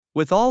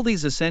 With all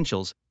these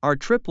essentials, our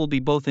trip will be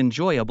both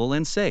enjoyable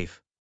and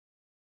safe.